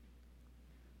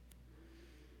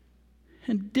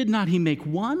 And did not he make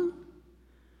one?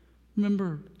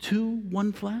 Remember, two,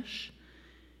 one flesh?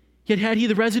 Yet had he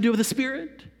the residue of the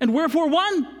Spirit. And wherefore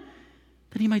one?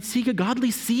 That he might seek a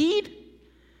godly seed?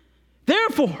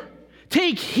 Therefore,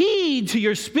 take heed to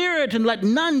your spirit, and let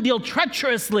none deal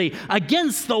treacherously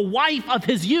against the wife of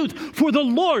his youth. For the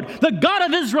Lord, the God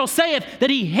of Israel, saith that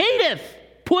he hateth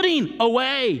putting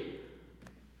away.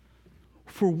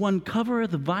 For one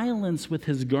covereth violence with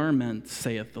his garment,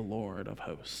 saith the Lord of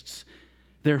hosts.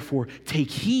 Therefore, take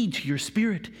heed to your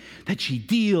spirit, that ye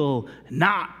deal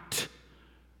not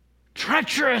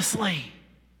treacherously.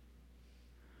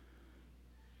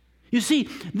 You see,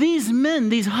 these men,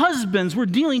 these husbands, were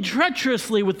dealing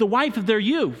treacherously with the wife of their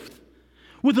youth,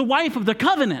 with the wife of the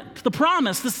covenant, the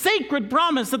promise, the sacred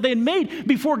promise that they had made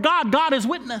before God. God is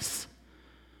witness.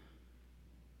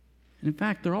 And in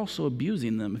fact, they're also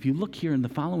abusing them. If you look here in the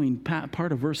following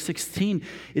part of verse 16,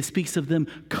 it speaks of them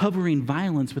covering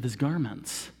violence with his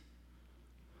garments.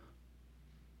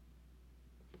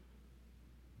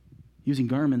 Using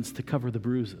garments to cover the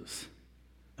bruises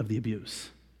of the abuse.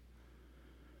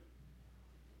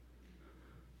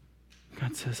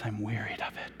 God says, I'm wearied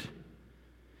of it.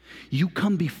 You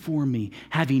come before me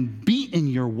having beaten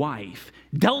your wife,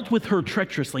 dealt with her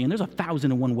treacherously, and there's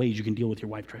 1,001 ways you can deal with your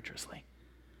wife treacherously.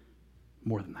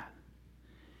 More than that.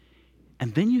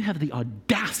 And then you have the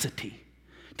audacity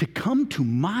to come to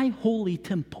my holy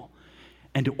temple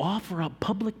and to offer up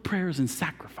public prayers and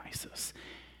sacrifices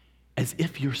as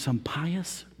if you're some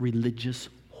pious, religious,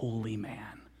 holy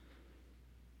man.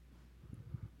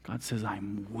 God says,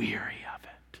 I'm weary of it.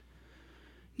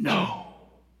 No,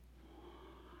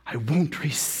 I won't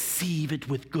receive it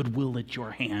with goodwill at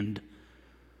your hand.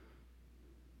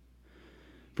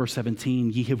 Verse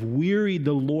 17, ye have wearied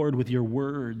the Lord with your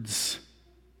words.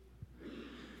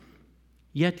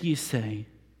 Yet ye say,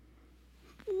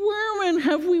 wherein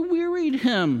have we wearied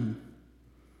him?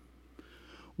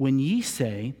 When ye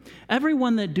say, every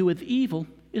one that doeth evil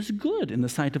is good in the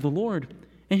sight of the Lord,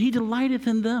 and he delighteth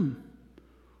in them.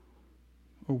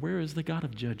 Or where is the God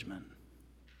of judgment?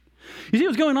 You see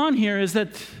what's going on here is that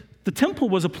the temple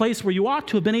was a place where you ought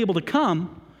to have been able to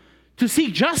come to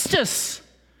seek justice.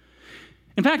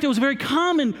 In fact, it was very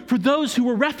common for those who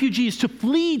were refugees to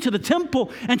flee to the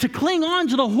temple and to cling on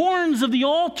to the horns of the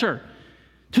altar.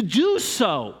 To do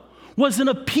so was an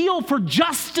appeal for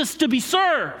justice to be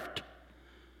served.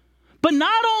 But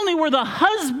not only were the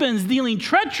husbands dealing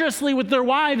treacherously with their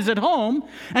wives at home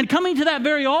and coming to that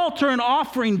very altar and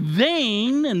offering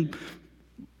vain and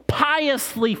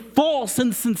piously false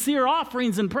and sincere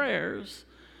offerings and prayers,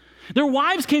 their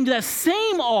wives came to that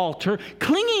same altar,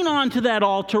 clinging onto that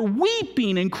altar,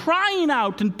 weeping and crying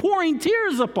out and pouring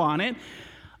tears upon it,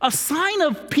 a sign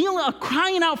of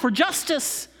crying out for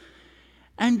justice.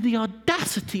 And the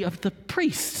audacity of the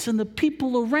priests and the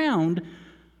people around,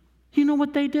 you know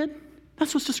what they did?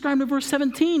 That's what's described in verse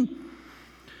 17.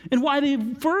 And why they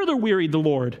further wearied the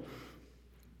Lord.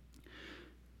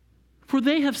 For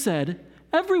they have said,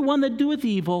 every one that doeth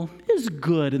evil is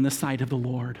good in the sight of the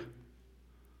Lord.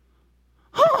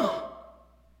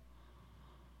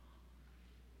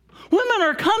 Women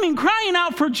are coming, crying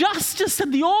out for justice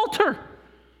at the altar.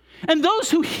 And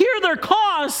those who hear their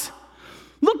cause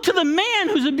look to the man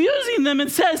who's abusing them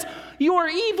and says, your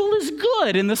evil is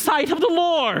good in the sight of the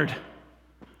Lord.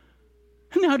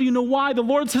 And how do you know why? The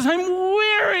Lord says, I'm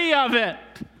weary of it.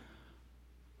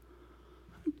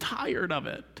 I'm tired of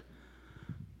it.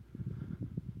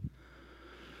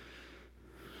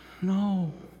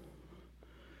 No.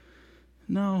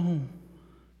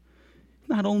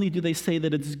 Not only do they say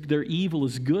that their evil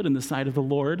is good in the sight of the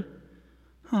Lord,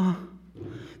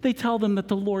 they tell them that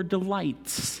the Lord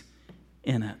delights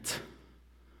in it.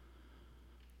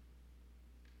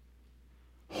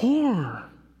 Horror.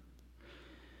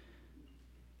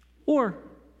 Or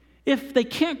if they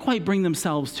can't quite bring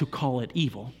themselves to call it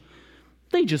evil,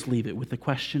 they just leave it with the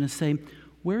question and say,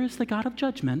 where is the God of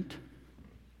judgment?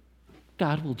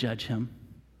 God will judge him.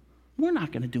 We're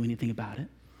not going to do anything about it.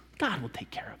 God will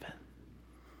take care of it.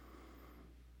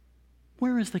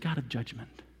 Where is the God of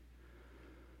judgment?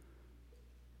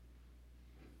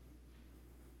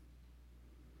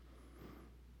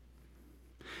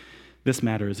 This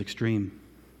matter is extreme.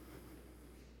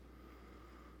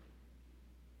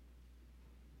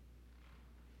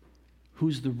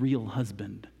 Who's the real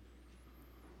husband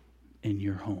in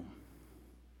your home?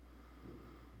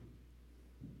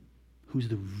 Who's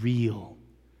the real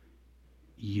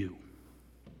you?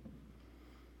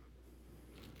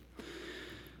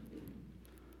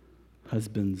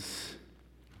 Husbands,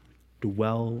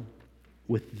 dwell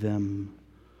with them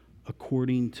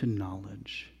according to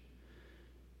knowledge,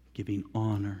 giving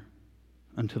honor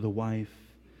unto the wife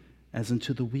as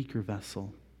unto the weaker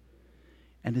vessel,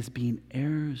 and as being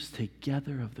heirs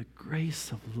together of the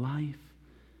grace of life,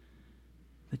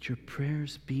 that your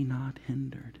prayers be not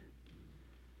hindered.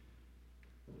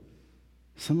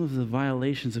 Some of the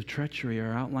violations of treachery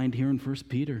are outlined here in 1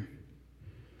 Peter.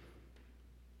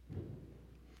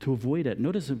 To avoid it,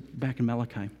 notice back in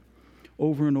Malachi,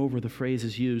 over and over the phrase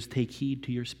is used, take heed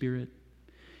to your spirit.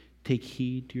 Take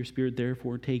heed to your spirit,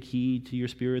 therefore take heed to your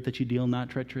spirit that you deal not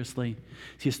treacherously.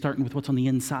 See, it's starting with what's on the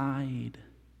inside.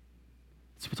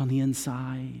 It's what's on the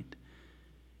inside.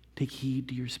 Take heed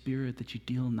to your spirit that you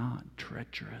deal not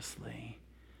treacherously.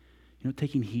 You know what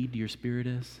taking heed to your spirit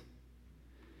is?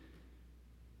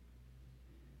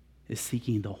 Is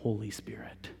seeking the Holy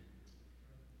Spirit.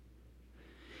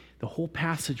 The whole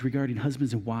passage regarding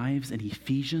husbands and wives in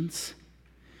Ephesians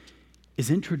is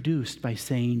introduced by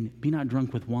saying, be not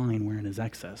drunk with wine wherein is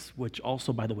excess, which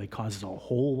also, by the way, causes a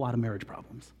whole lot of marriage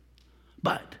problems.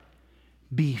 But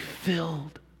be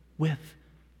filled with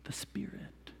the Spirit.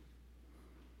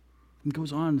 It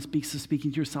goes on and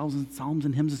speaking to yourselves in psalms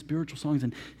and hymns and spiritual songs,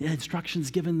 and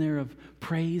instructions given there of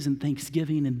praise and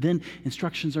thanksgiving, and then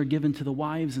instructions are given to the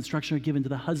wives, instructions are given to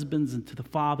the husbands and to the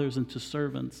fathers and to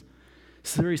servants.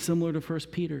 It's very similar to 1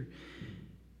 Peter.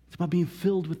 It's about being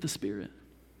filled with the Spirit.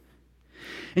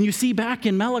 And you see back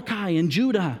in Malachi and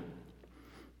Judah,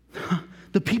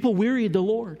 the people wearied the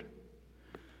Lord.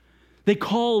 They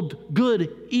called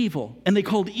good evil, and they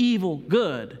called evil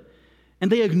good,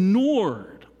 and they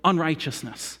ignored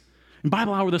unrighteousness. In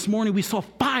Bible Hour this morning, we saw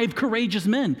 5 courageous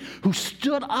men who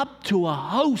stood up to a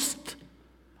host,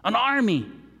 an army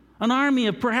An army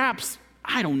of perhaps,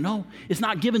 I don't know, it's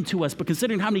not given to us, but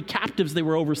considering how many captives they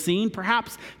were overseeing,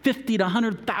 perhaps 50 to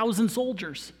 100,000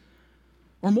 soldiers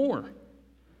or more.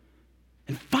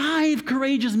 And 5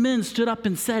 courageous men stood up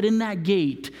and said in that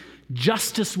gate,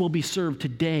 justice will be served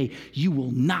today. You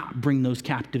will not bring those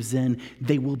captives in.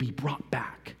 They will be brought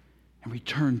back and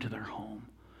returned to their home.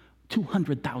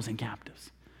 200,000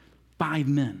 captives. 5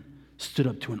 men stood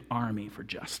up to an army for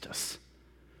justice.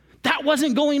 That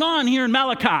wasn't going on here in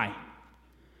Malachi.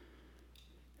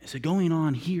 Is it going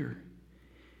on here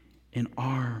in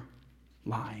our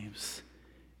lives,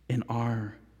 in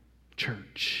our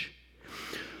church?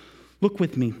 Look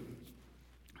with me.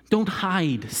 Don't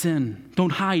hide sin.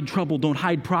 Don't hide trouble. Don't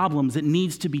hide problems. It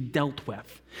needs to be dealt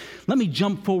with. Let me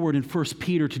jump forward in 1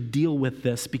 Peter to deal with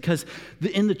this, because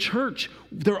in the church,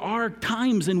 there are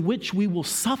times in which we will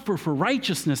suffer for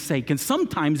righteousness' sake, and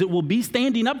sometimes it will be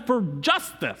standing up for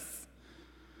justice.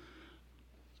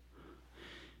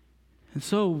 And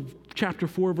so, chapter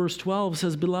 4, verse 12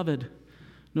 says, beloved.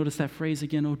 Notice that phrase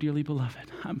again, oh, dearly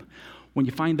beloved. When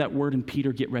you find that word in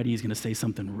Peter, get ready. He's going to say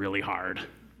something really hard.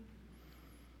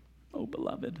 Oh,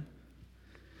 beloved.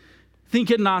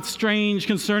 Think it not strange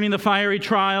concerning the fiery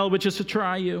trial which is to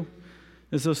try you,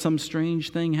 as though some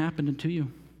strange thing happened unto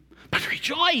you. But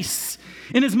rejoice,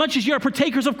 inasmuch as ye are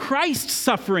partakers of Christ's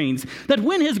sufferings, that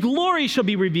when his glory shall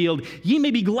be revealed, ye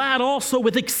may be glad also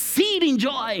with exceeding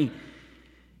joy.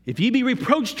 If ye be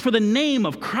reproached for the name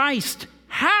of Christ,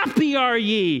 happy are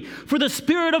ye, for the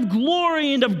Spirit of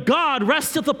glory and of God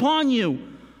resteth upon you.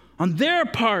 On their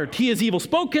part he is evil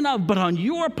spoken of, but on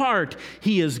your part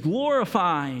he is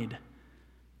glorified.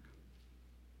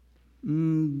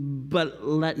 But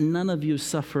let none of you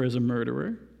suffer as a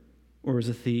murderer, or as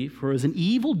a thief, or as an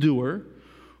evildoer,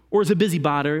 or as a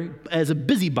busybody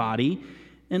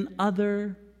in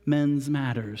other men's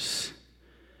matters.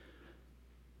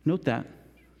 Note that.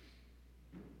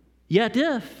 Yet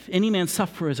if any man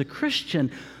suffer as a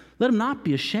Christian, let him not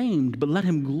be ashamed, but let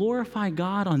him glorify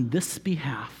God on this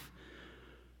behalf.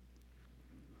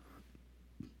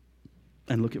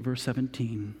 And look at verse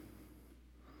 17.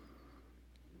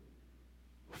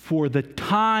 For the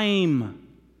time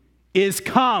is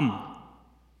come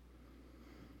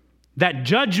that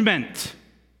judgment,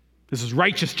 this is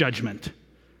righteous judgment,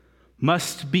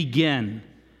 must begin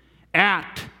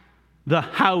at the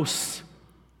house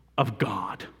of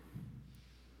God.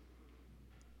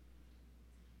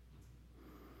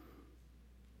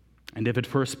 And if it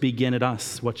first begin at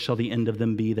us, what shall the end of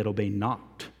them be that obey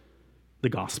not the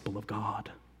gospel of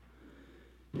God?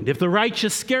 And if the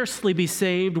righteous scarcely be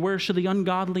saved, where shall the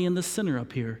ungodly and the sinner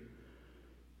appear?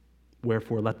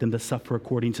 Wherefore let them that suffer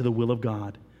according to the will of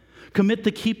God commit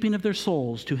the keeping of their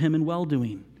souls to him in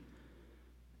well-doing,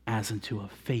 as unto a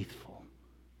faithful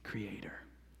Creator.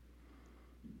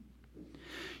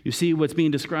 You see, what's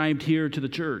being described here to the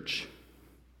church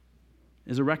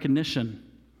is a recognition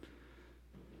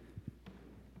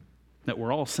that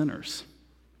we're all sinners.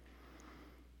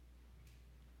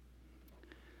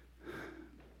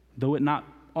 Though it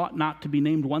ought not to be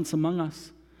named once among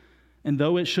us, and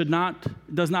though it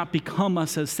does not become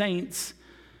us as saints,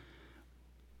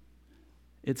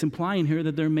 it's implying here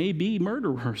that there may be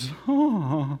murderers,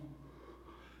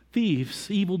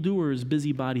 thieves, evildoers,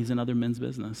 busybodies in other men's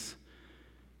business.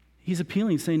 He's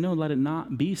appealing, saying, no, let it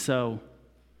not be so.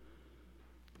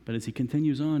 But as he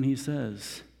continues on, he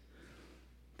says,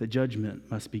 the judgment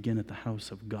must begin at the house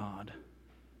of God.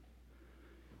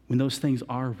 When those things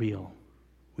are real,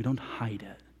 we don't hide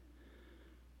it.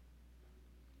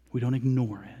 We don't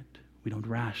ignore it. We don't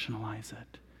rationalize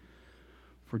it.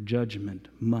 For judgment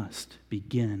must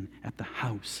begin at the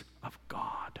house of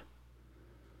God.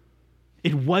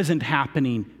 It wasn't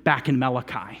happening back in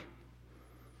Malachi.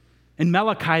 In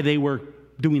Malachi, they were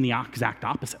doing the exact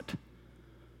opposite.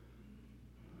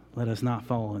 Let us not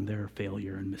fall in their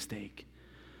failure and mistake,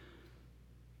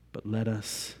 but let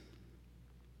us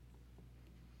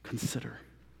consider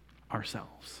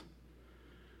ourselves.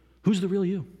 Who's the real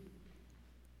you?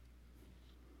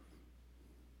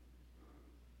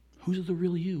 Who's the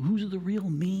real you? Who's the real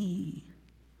me?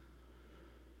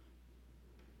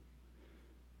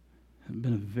 It's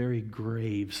been a very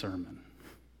grave sermon.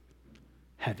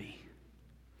 Heavy.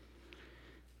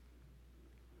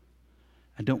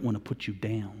 I don't want to put you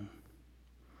down.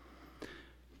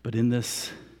 But in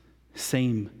this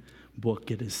same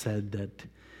book, it is said that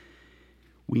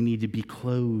we need to be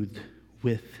clothed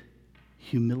with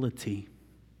humility.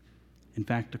 In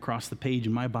fact, across the page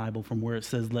in my Bible, from where it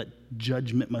says, let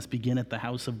judgment must begin at the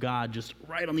house of God, just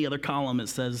right on the other column, it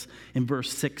says in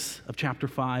verse 6 of chapter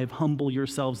 5, humble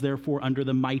yourselves therefore under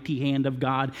the mighty hand of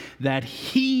God, that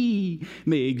he he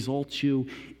may exalt you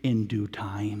in due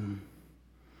time.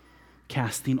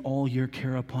 Casting all your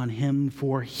care upon him,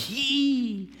 for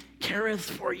he careth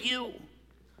for you.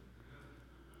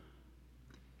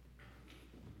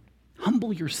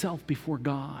 Humble yourself before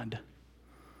God.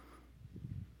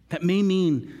 That may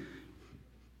mean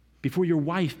before your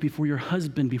wife, before your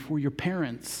husband, before your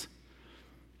parents,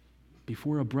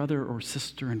 before a brother or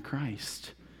sister in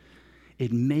Christ.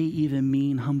 It may even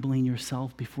mean humbling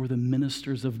yourself before the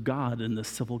ministers of God in the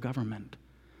civil government.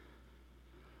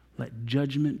 Let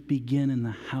judgment begin in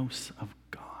the house of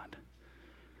God.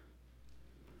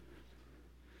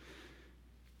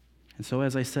 And so,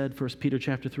 as I said, 1 Peter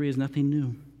chapter 3 is nothing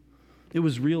new. It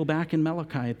was real back in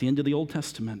Malachi at the end of the Old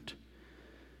Testament.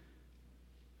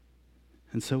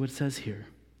 And so it says here,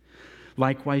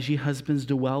 likewise, ye husbands,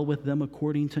 dwell with them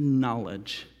according to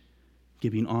knowledge,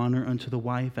 giving honor unto the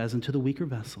wife as unto the weaker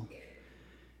vessel,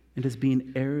 and as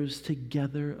being heirs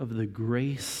together of the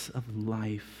grace of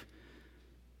life,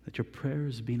 that your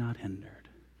prayers be not hindered.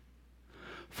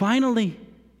 Finally,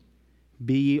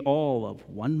 be ye all of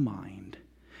one mind,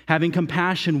 having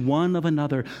compassion one of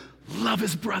another, love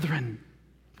his brethren,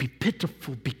 be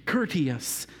pitiful, be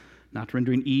courteous, not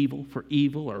rendering evil for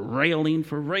evil or railing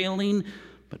for railing,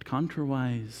 but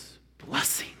contrariwise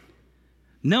blessing,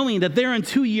 knowing that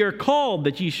thereunto ye are called,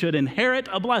 that ye should inherit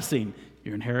a blessing.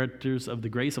 You're inheritors of the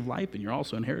grace of life, and you're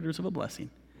also inheritors of a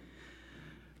blessing.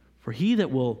 For he that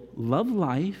will love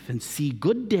life and see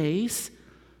good days,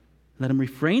 let him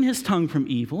refrain his tongue from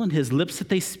evil, and his lips that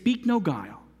they speak no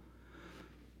guile.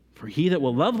 For he that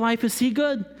will love life and see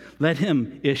good, let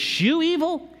him eschew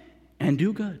evil and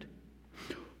do good.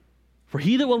 For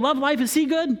he that will love life and see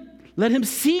good, let him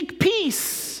seek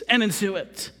peace and ensue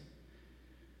it.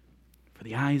 For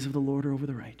the eyes of the Lord are over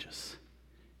the righteous,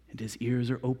 and his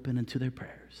ears are open unto their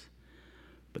prayers.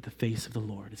 But the face of the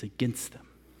Lord is against them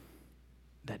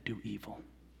that do evil.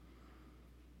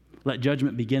 Let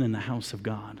judgment begin in the house of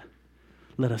God.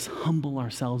 Let us humble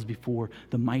ourselves before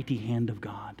the mighty hand of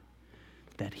God,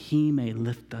 that he may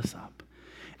lift us up.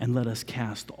 And let us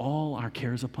cast all our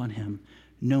cares upon him,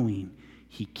 knowing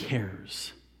he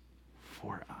cares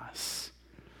for us.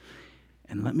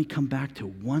 And let me come back to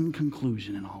one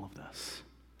conclusion in all of this.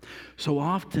 So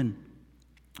often,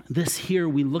 this here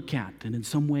we look at, and in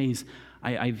some ways,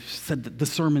 I've said that the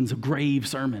sermon's a grave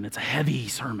sermon. It's a heavy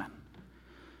sermon.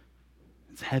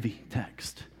 It's a heavy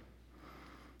text.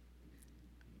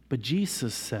 But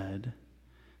Jesus said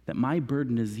that my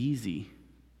burden is easy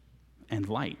and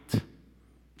light.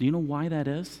 Do you know why that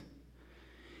is?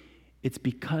 It's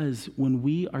because when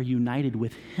we are united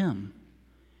with him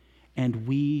and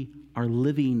we are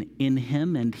living in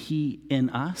him and he in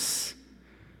us,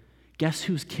 guess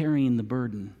who's carrying the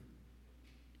burden?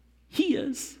 He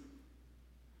is.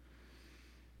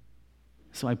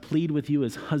 So I plead with you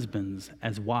as husbands,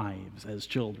 as wives, as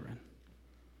children,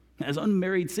 as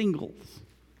unmarried singles.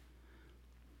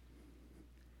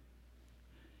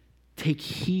 Take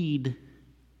heed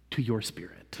to your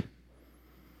spirit.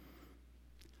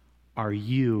 Are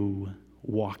you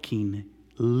walking,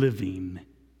 living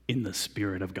in the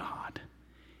Spirit of God?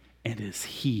 And is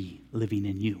he living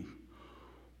in you?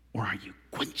 Or are you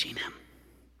quenching him?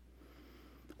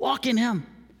 Walk in him.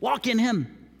 Walk in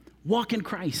him. Walk in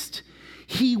Christ.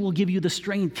 He will give you the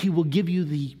strength. He will give you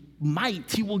the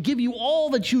might. He will give you all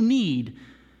that you need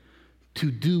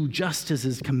to do just as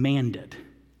is commanded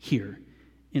here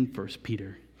in 1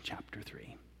 Peter chapter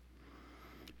 3.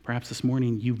 Perhaps this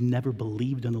morning you've never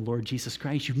believed in the Lord Jesus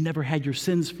Christ. You've never had your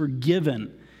sins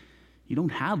forgiven. You don't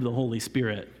have the Holy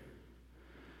Spirit.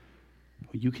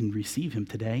 Well, you can receive him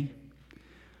today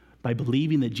by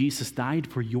believing that Jesus died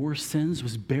for your sins,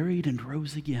 was buried, and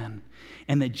rose again,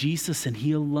 and that Jesus and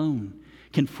he alone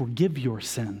can forgive your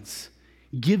sins,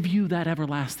 give you that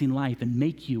everlasting life, and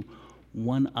make you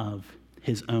one of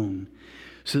his own,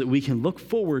 so that we can look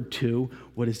forward to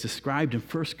what is described in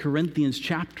 1 Corinthians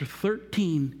chapter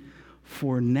 13.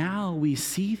 For now we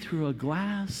see through a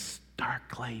glass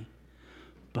darkly,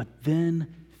 but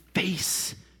then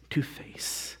face to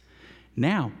face.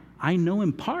 Now I know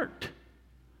in part,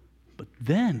 but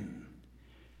then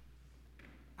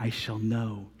I shall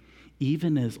know,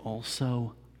 even as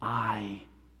also I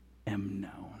am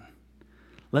known.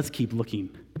 Let's keep looking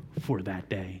for that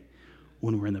day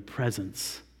when we're in the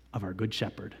presence of our good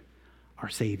shepherd, our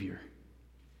Savior,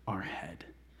 our head.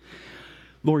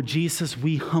 Lord Jesus,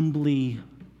 we humbly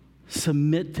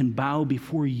submit and bow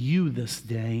before you this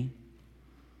day.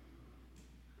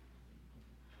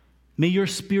 May your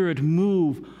Spirit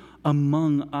move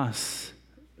among us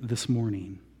this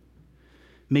morning.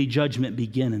 May judgment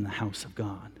begin in the house of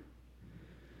God.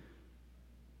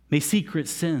 May secret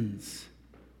sins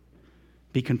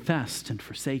be confessed and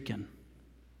forsaken.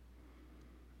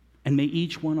 And may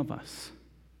each one of us,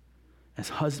 as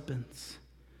husbands,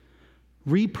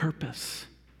 repurpose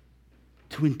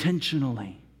to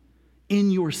intentionally, in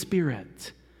your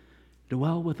spirit,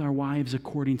 dwell with our wives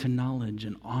according to knowledge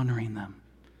and honoring them.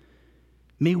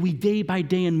 May we day by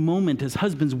day and moment as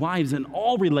husbands, wives, in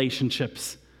all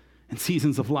relationships and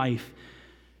seasons of life,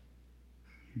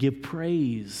 give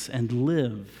praise and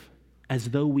live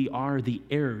as though we are the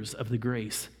heirs of the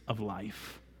grace of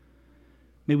life.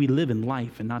 May we live in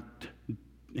life and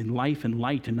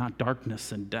light and not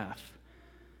darkness and death,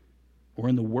 or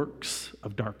in the works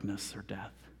of darkness or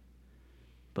death.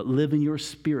 But live in your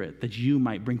spirit that you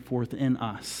might bring forth in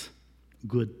us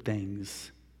good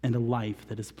things and a life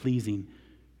that is pleasing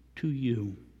to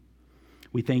you.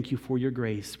 We thank you for your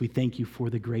grace. We thank you for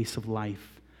the grace of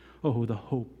life. Oh, the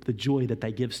hope, the joy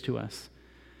that gives to us.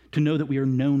 To know that we are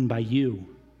known by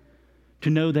you. To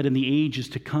know that in the ages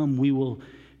to come we will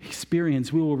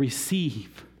experience, we will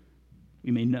receive,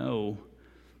 we may know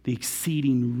the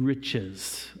exceeding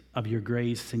riches of your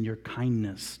grace and your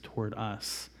kindness toward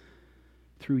us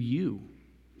through you,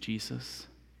 Jesus.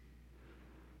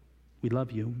 We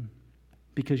love you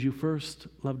because you first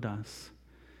loved us.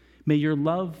 May your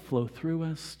love flow through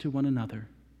us to one another.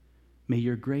 May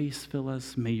your grace fill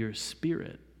us. May your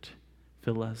spirit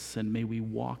fill us. And may we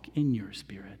walk in your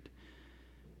spirit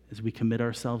as we commit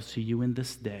ourselves to you in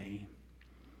this day.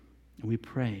 And we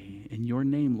pray in your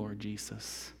name, Lord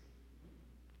Jesus.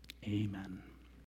 Amen.